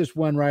 yeah, there's just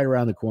one right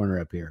around the corner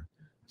up here.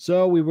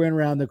 So we went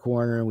around the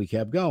corner, and we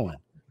kept going.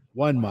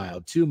 1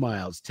 mile, 2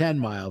 miles, 10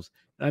 miles.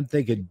 And I'm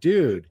thinking,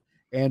 dude.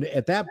 And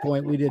at that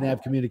point, we didn't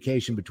have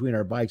communication between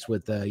our bikes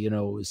with, you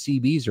know,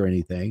 CBs or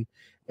anything.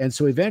 And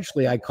so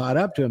eventually I caught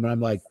up to him, and I'm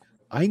like,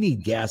 I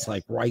need gas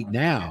like right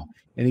now.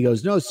 And he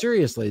goes, no,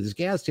 seriously, this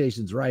gas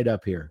station's right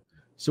up here.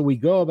 So we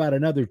go about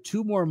another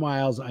 2 more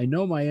miles. I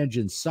know my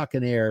engine's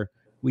sucking air.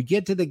 We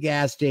get to the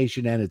gas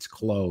station, and it's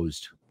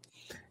closed.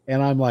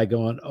 And I'm like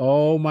going,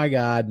 oh my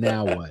God,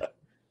 now what?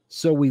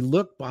 So we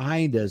look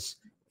behind us,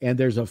 and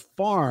there's a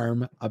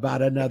farm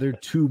about another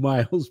 2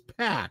 miles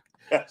back.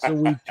 So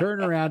we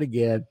turn around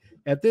again.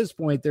 At this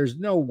point, there's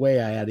no way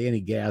I had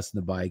any gas in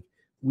the bike.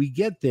 We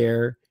get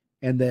there,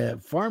 and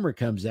the farmer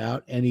comes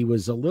out, and he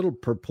was a little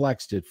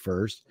perplexed at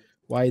first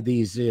why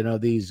these, you know,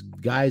 these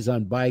guys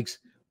on bikes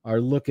are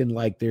looking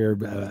like they're,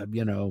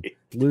 you know,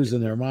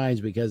 losing their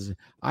minds, because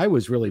I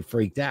was really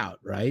freaked out,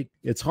 right?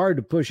 It's hard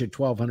to push a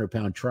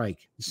 1,200-pound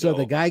trike. So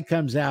the guy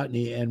comes out,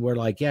 and we're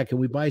like, yeah, can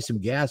we buy some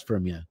gas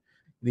from you? And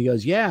he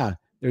goes, yeah,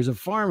 there's a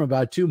farm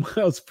about 2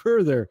 miles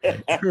further.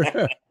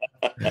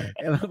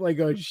 And I'm like,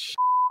 oh, shit.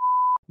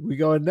 We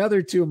go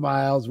another 2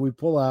 miles. We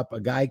pull up. A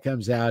guy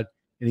comes out,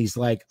 and he's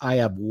like, I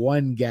have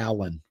 1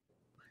 gallon.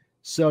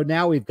 So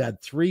now we've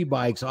got 3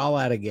 bikes all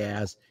out of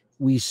gas.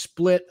 We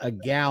split a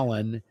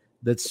gallon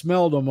that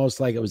smelled almost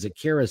like it was a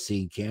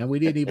kerosene can. We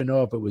didn't even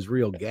know if it was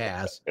real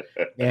gas.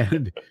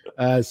 And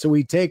so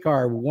we take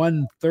our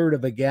 1/3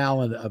 of a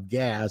gallon of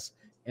gas,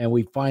 and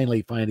we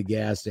finally find a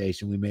gas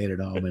station. We made it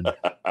home,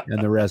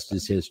 and the rest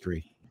is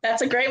history.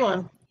 That's a great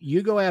one.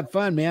 You go have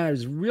fun, man. It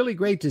was really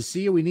great to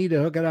see you. We need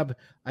to hook it up.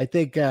 I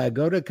think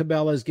go to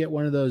Cabela's, get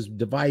one of those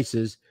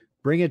devices,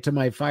 bring it to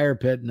my fire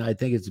pit, and I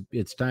think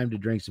it's time to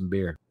drink some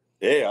beer.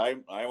 Hey,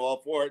 I'm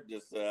all for it.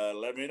 Just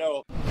let me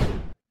know.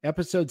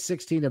 Episode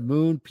 16 of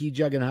Moon,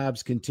 Pjugg and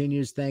Hobbs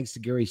continues. Thanks to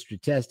Gary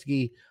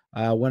Strateski,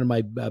 one of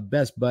my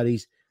best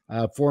buddies,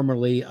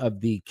 formerly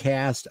of the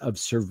cast of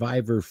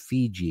Survivor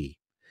Fiji.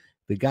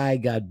 The guy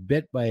got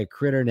bit by a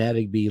critter and had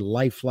to be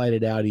life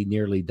flighted out. He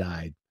nearly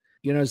died.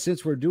 You know,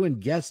 since we're doing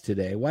guests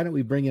today, why don't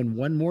we bring in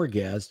one more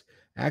guest,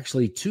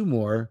 actually two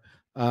more,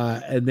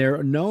 and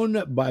they're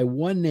known by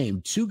one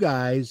name, two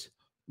guys,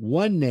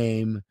 one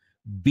name,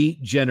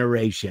 Beat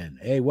Generation.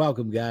 Hey,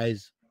 welcome,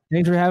 guys.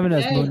 Thanks for having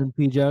us, Moon and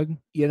Pjugg.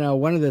 You know,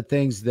 one of the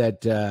things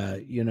that,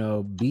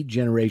 Beat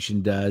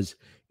Generation does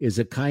is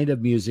a kind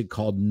of music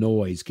called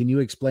noise. Can you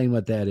explain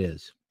what that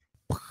is?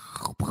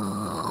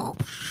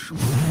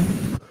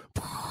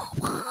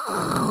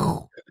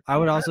 I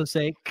would also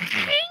say...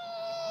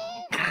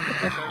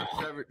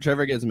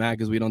 Trevor gets mad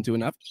because we don't do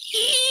enough.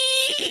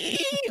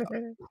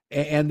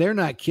 And they're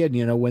not kidding.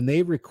 You know, when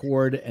they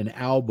record an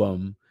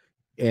album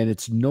and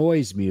it's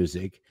noise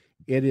music,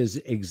 it is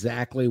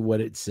exactly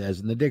what it says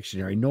in the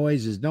dictionary.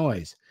 Noise is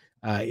noise.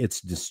 It's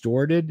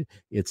distorted.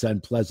 It's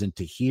unpleasant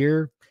to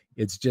hear.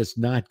 It's just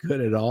not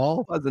good at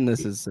all.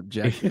 Pleasantness is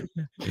subjective.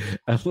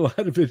 A lot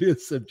of it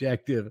is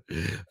subjective.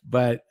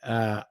 But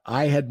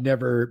I had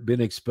never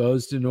been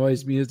exposed to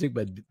noise music,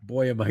 but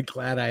boy, am I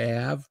glad I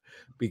have,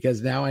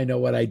 because now I know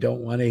what I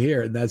don't want to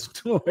hear, and that's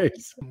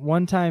noise.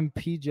 One time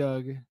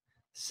Pjugg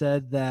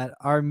said that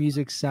our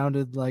music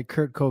sounded like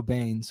Kurt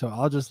Cobain, so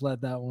I'll just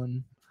let that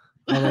one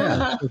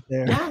sit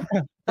there. Yeah,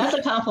 that's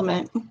a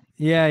compliment.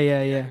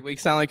 Yeah. We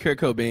sound like Kurt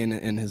Cobain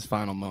in his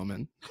final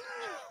moment.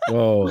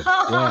 Oh,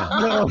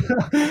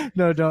 yeah.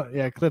 No, don't.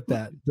 Yeah, clip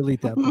that. Delete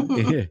that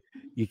part.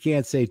 You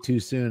can't say too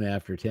soon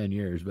after 10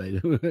 years,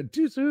 but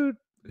too soon.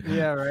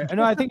 Yeah, right.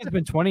 I think it's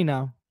been 20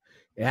 now.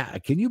 Yeah.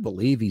 Can you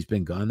believe he's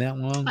been gone that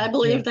long? I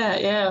believe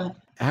that, yeah.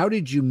 How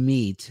did you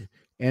meet,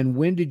 and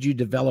when did you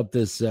develop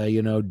this,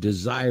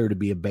 desire to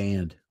be a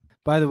band?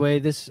 By the way,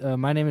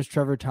 my name is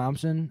Trevor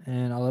Thompson,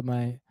 and I'll let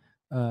my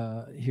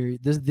hear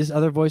this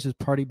other voice is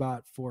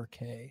Partybot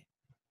 4K.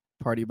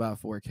 Partybot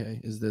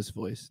 4K is this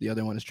voice. The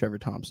other one is Trevor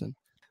Thompson.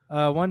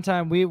 One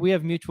time we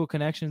have mutual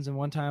connections, and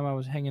one time I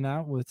was hanging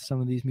out with some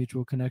of these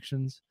mutual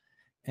connections,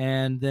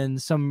 and then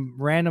some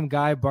random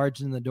guy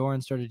barged in the door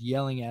and started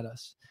yelling at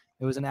us.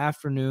 It was an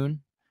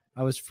afternoon.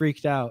 I was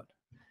freaked out,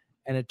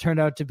 and it turned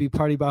out to be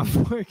Partybot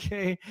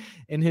 4K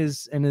in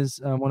his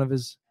one of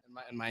his.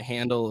 And my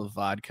handle of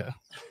vodka.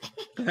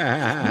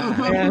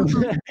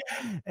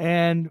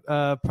 and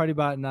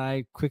Partybot and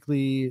I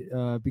quickly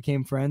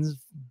became friends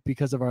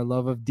because of our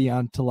love of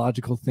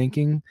deontological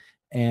thinking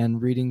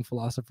and reading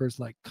philosophers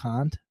like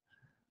Kant.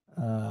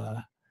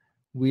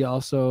 We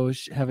also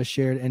have a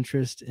shared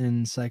interest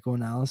in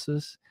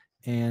psychoanalysis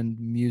and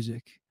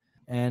music.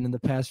 And in the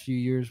past few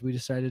years, we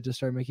decided to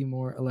start making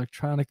more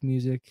electronic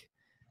music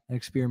and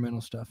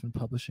experimental stuff and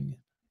publishing it.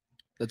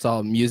 That's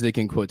all music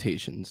in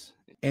quotations.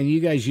 And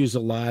you guys use a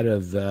lot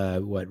of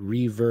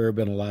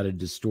reverb and a lot of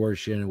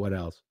distortion, and what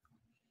else?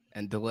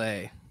 And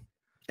delay.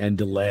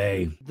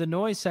 The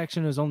noise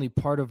section is only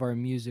part of our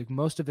music.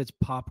 Most of it's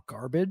pop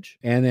garbage.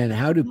 And then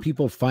how do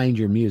people find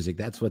your music?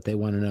 That's what they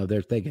want to know.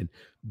 They're thinking,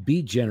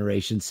 Beat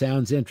Generation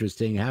sounds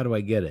interesting. How do I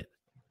get it?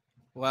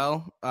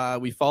 Well,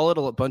 we followed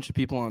a bunch of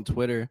people on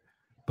Twitter,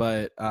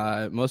 but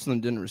most of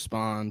them didn't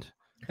respond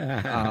or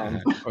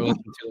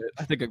listen to it.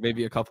 I think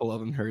maybe a couple of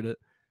them heard it.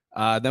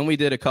 Then we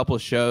did a couple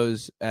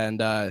shows, and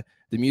the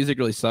music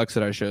really sucks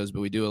at our shows, but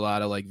we do a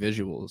lot of like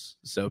visuals.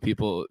 So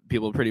people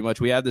pretty much,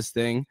 we have this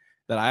thing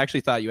that I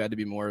actually thought you had to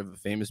be more of a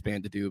famous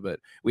band to do, but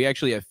we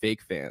actually have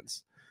fake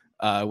fans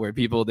where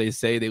people, they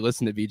say they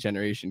listen to Beat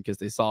Generation because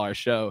they saw our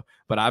show,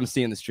 but I'm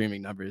seeing the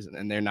streaming numbers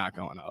and they're not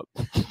going up.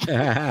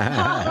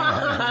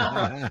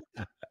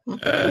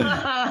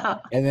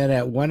 And then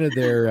at one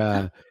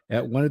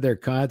of their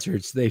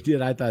concerts, they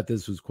did, I thought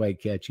this was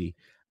quite catchy.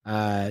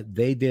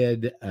 They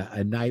did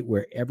a night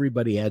where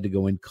everybody had to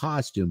go in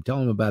costume. Tell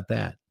them about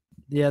that.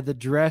 Yeah, the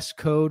dress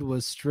code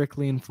was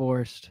strictly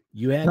enforced.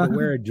 You had to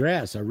wear a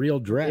dress, a real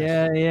dress.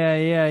 Yeah.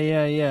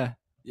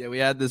 Yeah, we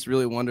had this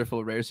really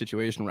wonderful, rare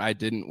situation where I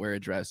didn't wear a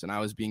dress, and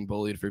I was being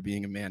bullied for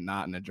being a man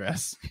not in a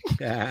dress.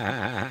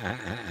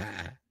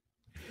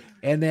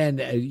 And then,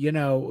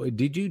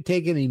 did you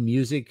take any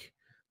music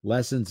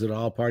lessons at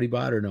all,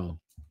 Partybot, or no?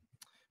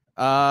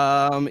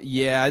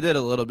 Yeah, I did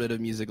a little bit of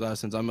music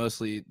lessons. I'm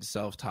mostly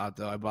self-taught,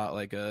 though. I bought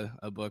like a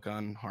book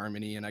on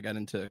harmony, and I got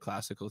into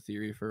classical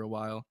theory for a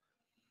while.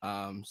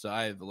 So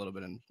I have a little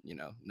bit of,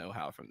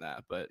 know-how from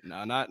that, but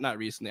no, not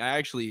recently. I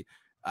actually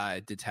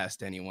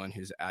detest anyone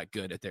who's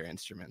good at their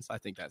instruments. I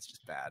think that's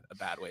just a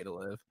bad way to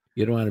live.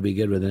 You don't want to be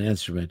good with an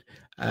instrument.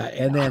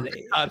 And then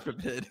God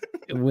forbid.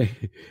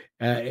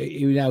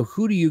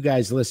 Who do you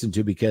guys listen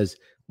to? Because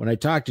when I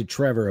talked to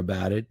Trevor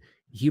about it,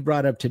 he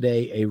brought up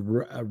today a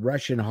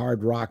Russian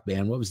hard rock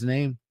band. What was the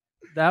name?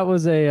 That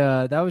was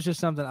just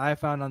something I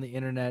found on the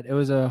internet. It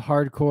was a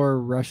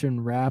hardcore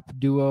Russian rap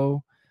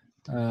duo.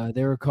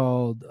 They were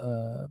called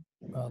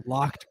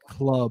Locked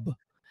Club.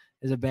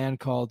 Is a band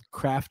called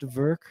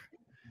Kraftwerk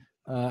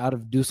out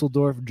of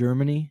Dusseldorf,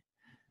 Germany.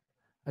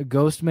 A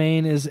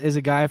Ghostman is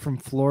a guy from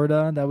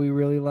Florida that we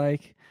really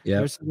like.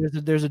 Yeah.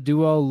 There's a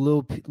duo,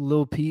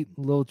 Lil Pete,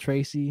 Lil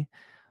Tracy.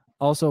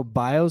 Also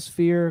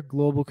Biosphere,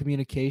 Global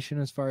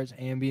Communication as far as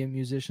ambient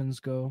musicians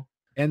go.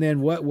 And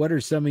then what are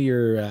some of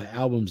your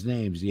albums'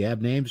 names? Do you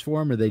have names for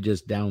them, or they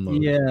just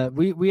download? Yeah,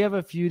 we have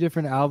a few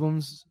different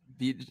albums.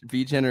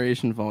 Beat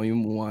Generation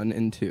Volume 1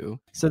 and 2.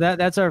 So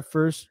that's our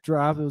first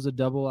drop. It was a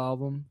double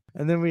album.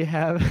 And then we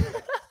have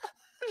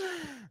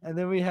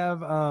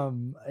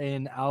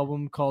an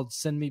album called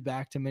Send Me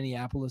Back to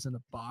Minneapolis in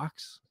a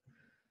Box.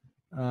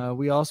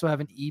 We also have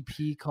an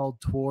EP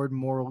called Toward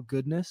Moral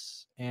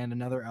Goodness and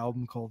another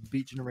album called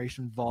Beat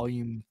Generation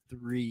Volume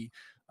 3.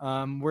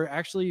 We're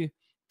actually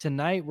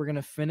tonight we're going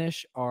to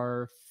finish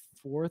our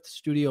 4th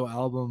studio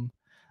album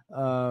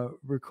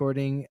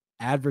recording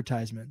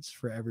advertisements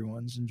for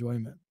everyone's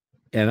enjoyment.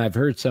 And I've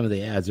heard some of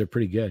the ads. They're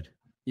pretty good.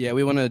 Yeah,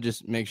 we want to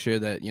just make sure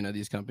that,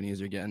 these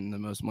companies are getting the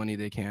most money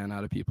they can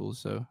out of people.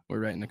 So we're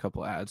writing a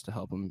couple ads to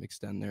help them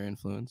extend their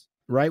influence.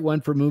 Write one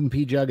for Moon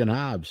Pjugg and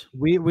Hobbs.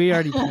 We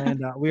already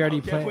planned out. We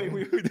already planned.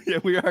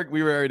 We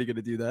were already going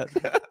to do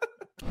that.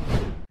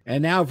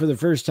 And now for the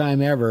first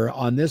time ever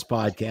on this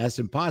podcast,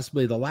 and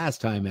possibly the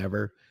last time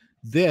ever,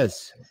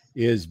 this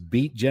is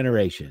Beat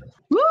Generation.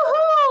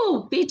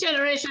 Woohoo! Beat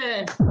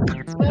Generation.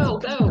 Go,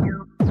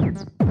 go.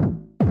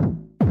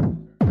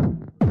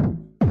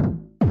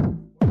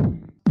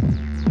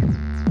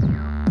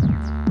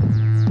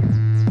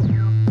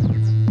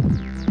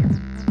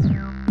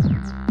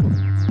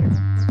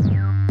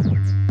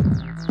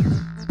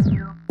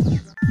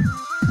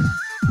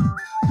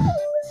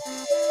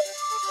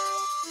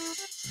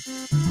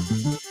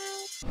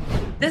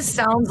 This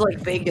sounds like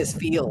Vegas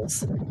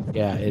feels.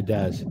 Yeah, it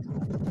does.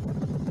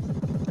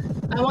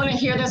 I want to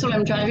hear this when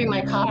I'm driving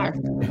my car.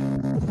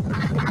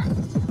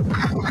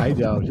 I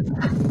don't.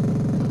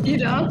 You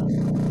don't?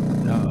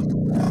 No.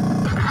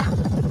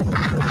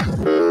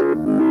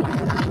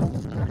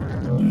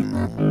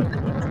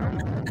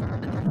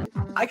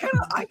 I kind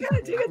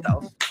of dig it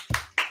though.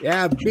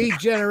 Yeah, Beat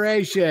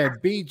Generation.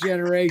 Beat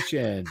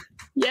Generation.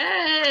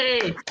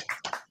 Yay!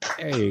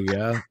 There you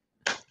go.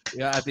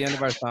 Yeah, at the end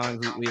of our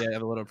songs, we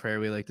have a little prayer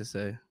we like to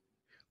say.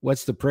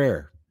 What's the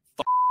prayer?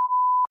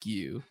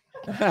 You.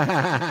 It's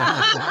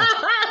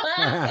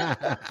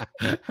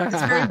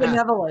very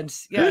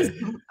benevolent. Yes,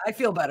 I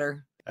feel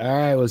better. All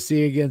right, we'll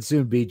see you again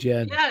soon, Beat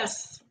Gen.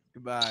 Yes.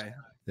 Goodbye.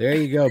 There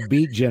you go,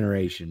 Beat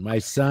Generation. My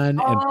son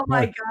Oh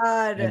my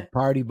God. and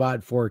Party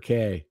Bot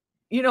 4K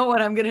You know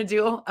what I'm gonna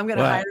do? I'm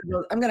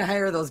gonna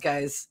hire those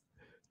guys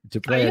to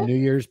play a New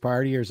Year's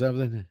party or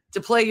something.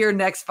 to play your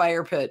next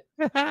fire pit.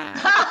 And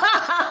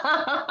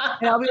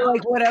I'll be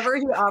like, whatever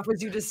he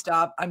offers you to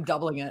stop, I'm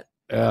doubling it.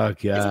 Oh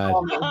It's God.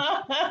 all me.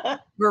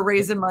 We're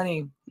raising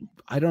money.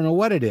 I don't know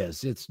what it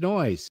is. It's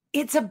noise.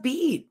 It's a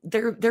beat.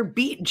 They're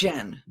beat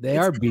gen. They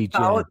are beat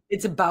gen.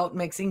 It's about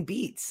mixing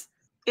beats.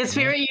 It's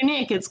very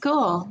unique. It's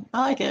cool. I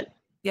like it.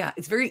 Yeah,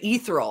 it's very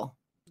ethereal.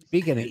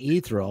 Speaking of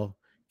ethereal,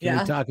 can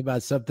we talk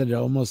about something that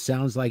almost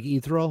sounds like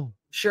ethereal?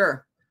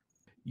 Sure.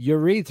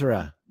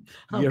 Urethra.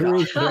 Oh,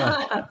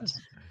 Urethra.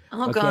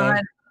 Oh Okay.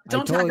 God.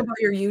 Don't talk told- about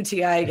your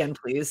UTI again,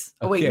 please.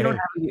 Oh wait, you don't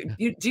have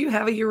do you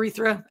have a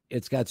urethra?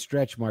 It's got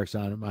stretch marks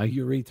on it, my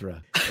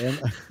urethra.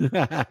 And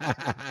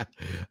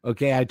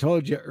okay, I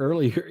told you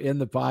earlier in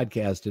the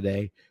podcast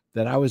today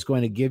that I was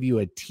going to give you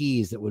a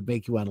tease that would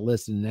make you want to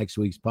listen to next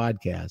week's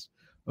podcast.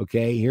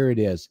 Okay, here it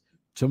is.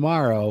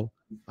 Tomorrow,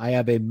 I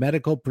have a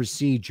medical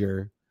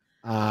procedure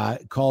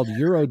called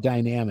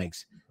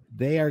urodynamics.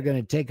 They are going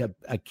to take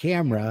a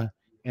camera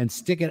and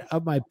stick it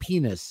up my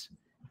penis,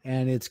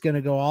 and it's going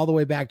to go all the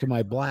way back to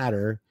my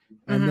bladder,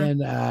 and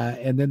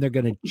then they're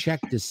going to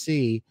check to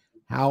see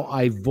how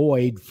I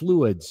void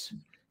fluids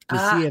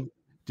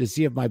to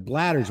see if my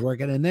bladder's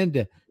working, and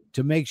then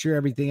to make sure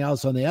everything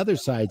else on the other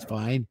side's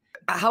fine.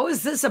 How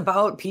is this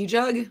about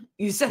Pjugg?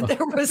 You said there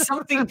was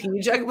something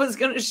Pjugg was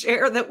going to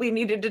share that we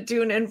needed to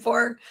tune in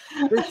for.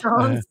 This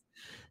sounds.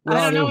 I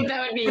don't know what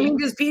that would be. I mean,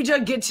 does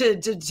Pjugg get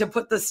to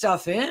put the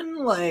stuff in?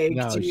 Like,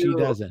 No, she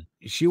doesn't.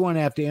 She won't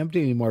have to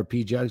empty any more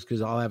Pjugs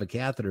because I'll have a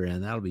catheter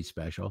in. That'll be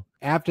special.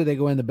 After they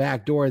go in the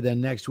back door,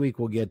 then next week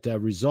we'll get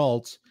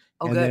results.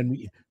 Oh, and good.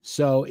 then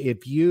so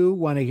if you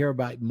want to hear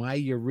about my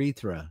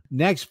urethra,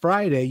 next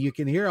Friday, you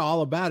can hear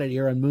all about it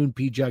here on Moon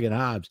Pjugg and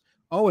Hobbs.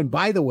 Oh, and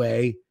by the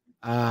way,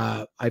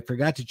 I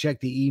forgot to check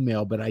the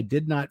email, but I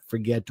did not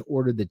forget to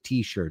order the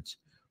t-shirts.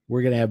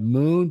 We're going to have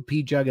Moon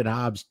Pjugg and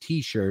Hobbs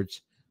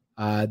t-shirts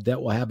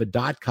that will have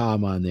a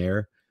 .com on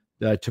there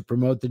to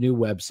promote the new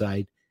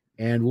website.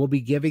 And we'll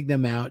be giving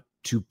them out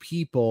to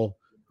people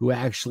who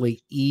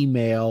actually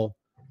email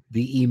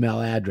the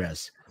email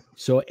address.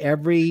 So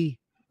every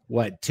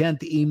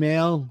 10th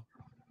email,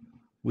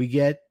 we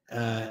get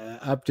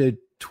up to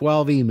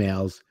 12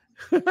 emails.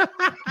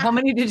 How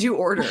many did you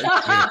order? 12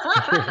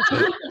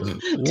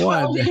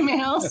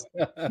 emails.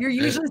 You're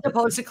usually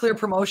supposed to clear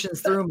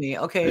promotions through me.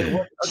 Okay.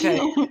 Okay.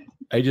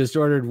 I just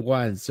ordered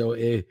one. So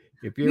if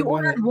You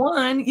ordered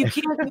one, you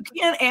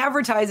can't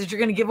advertise that you're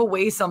going to give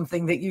away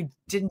something that you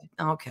didn't.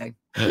 Okay.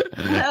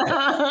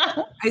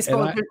 I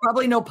suppose there's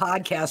probably no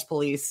podcast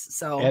police.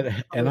 So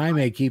and I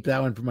may keep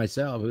that one for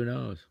myself. Who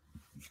knows?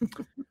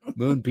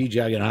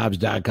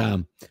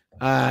 Pjugandhobbs.com.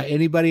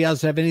 Anybody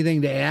else have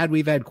anything to add?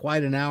 We've had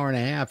quite an hour and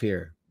a half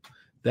here.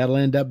 That'll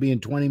end up being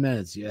 20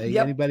 minutes. Yeah.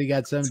 Yep. Anybody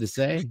got something to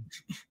say?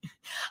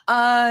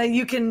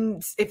 You can,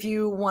 if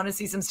you want to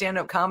see some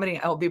stand-up comedy,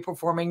 I'll be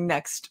performing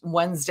next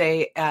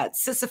Wednesday at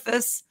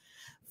Sisyphus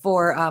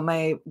for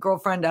my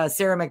girlfriend,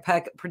 Sarah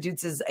McPeck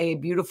produces a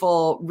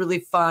beautiful, really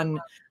fun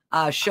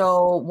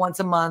show once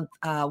a month,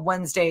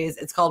 Wednesdays.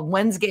 It's called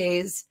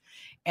Wednesdays.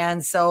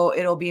 And so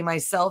it'll be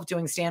myself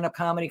doing stand-up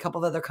comedy, a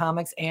couple of other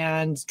comics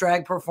and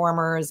drag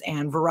performers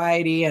and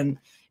variety. And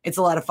it's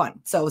a lot of fun.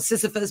 So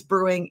Sisyphus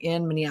Brewing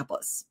in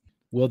Minneapolis.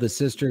 Will the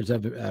Sisters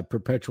of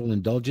Perpetual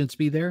Indulgence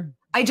be there?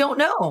 I don't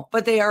know,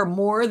 but they are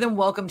more than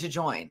welcome to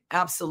join.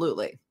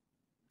 Absolutely.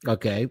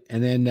 Okay.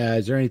 And then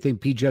is there anything,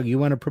 Pjugg, you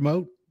want to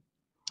promote?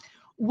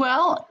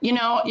 Well,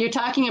 you're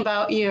talking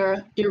about your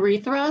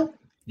urethra.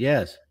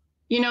 Yes.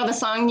 You know the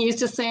song you used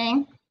to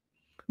sing?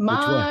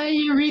 My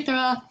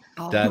urethra.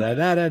 Oh. Da da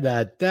da da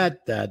da da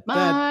da.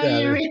 My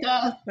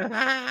urethra.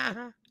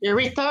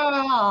 Urethra.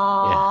 Yeah.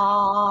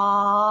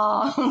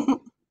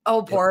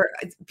 Oh, poor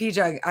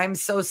Pjugg. I'm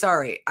so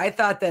sorry. I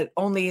thought that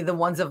only the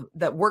ones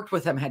that worked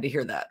with him had to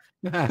hear that.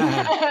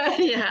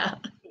 Yeah.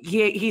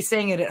 He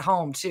sang it at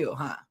home too,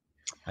 huh?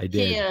 I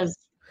did. He is.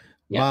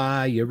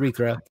 My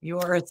urethra. You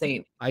are a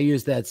saint. I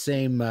used that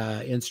same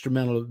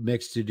instrumental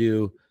mix to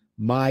do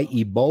My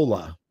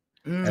Ebola.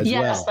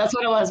 Yes, that's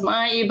what it was.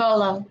 My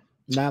Ebola.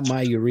 Not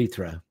My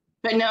Urethra.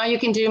 But now you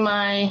can do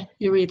My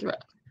Urethra.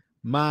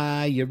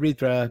 My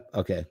Urethra.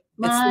 Okay.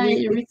 My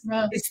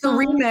urethra. It's the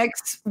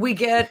remix. We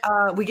get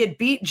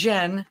Beat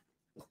Jen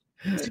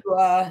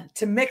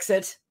to mix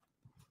it.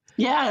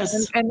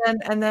 Yes.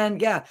 And then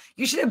yeah,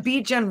 you should have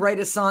Beat Jen write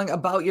a song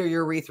about your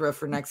urethra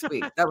for next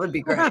week. That would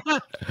be great.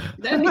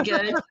 That'd be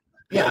good.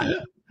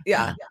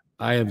 Yeah.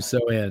 I am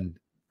so in.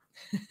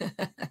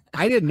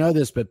 I didn't know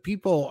this, but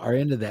people are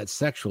into that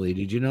sexually.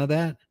 Did you know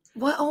that?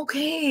 Well,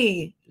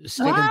 okay.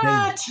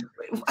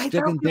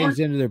 Sticking things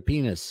into their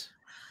penis.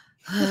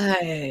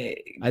 I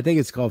think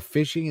it's called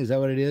fishing. Is that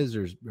what it is,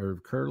 or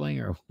curling,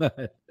 or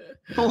what?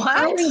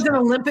 What? It's an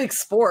Olympic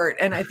sport,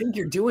 and I think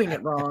you're doing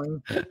it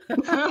wrong.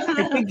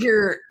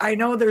 I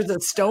know there's a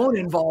stone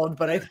involved,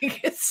 but I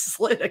think it's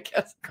slid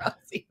across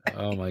the eye.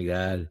 Oh my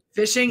God.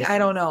 Fishing? I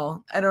don't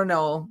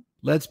know.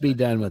 Let's be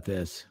done with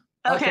this.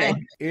 Okay.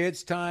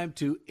 It's time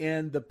to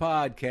end the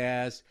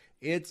podcast.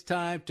 It's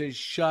time to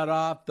shut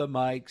off the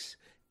mics.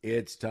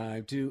 It's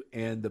time to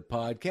end the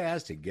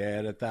podcast and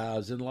get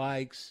 1,000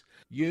 likes.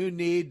 You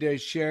need to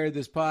share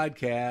this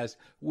podcast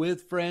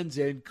with friends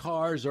in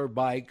cars or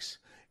bikes.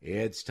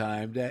 It's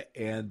time to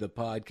end the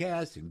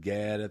podcast and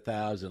get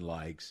 1,000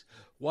 likes.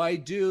 Why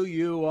do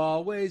you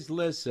always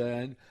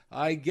listen?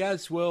 I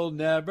guess we'll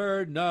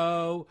never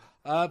know.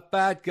 A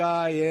fat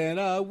guy in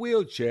a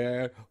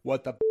wheelchair.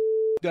 What the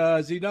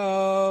does he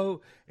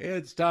know?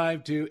 It's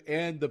time to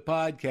end the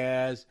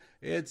podcast.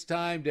 It's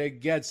time to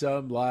get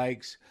some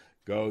likes.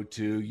 Go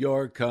to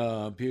your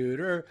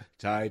computer,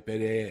 type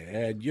it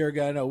in, you're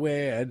gonna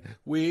win.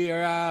 We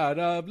are out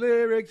of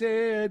lyrics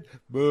in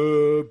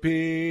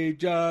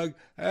Pjugg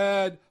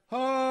and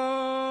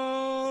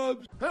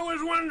Hobbs. That was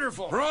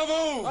wonderful.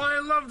 Bravo! I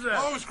loved that.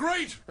 Oh, it was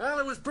great. Well,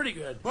 it was pretty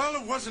good.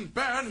 Well, it wasn't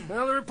bad.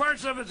 Well, there were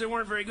parts of it that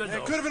weren't very good, though.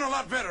 It could have been a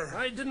lot better.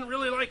 I didn't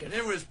really like it.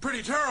 It was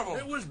pretty terrible.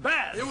 It was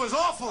bad. It was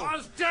awful. It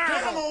was terrible.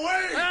 Get him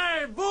away!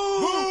 Hey,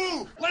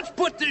 boo! Boo! Let's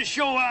put this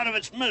show out of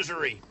its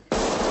misery.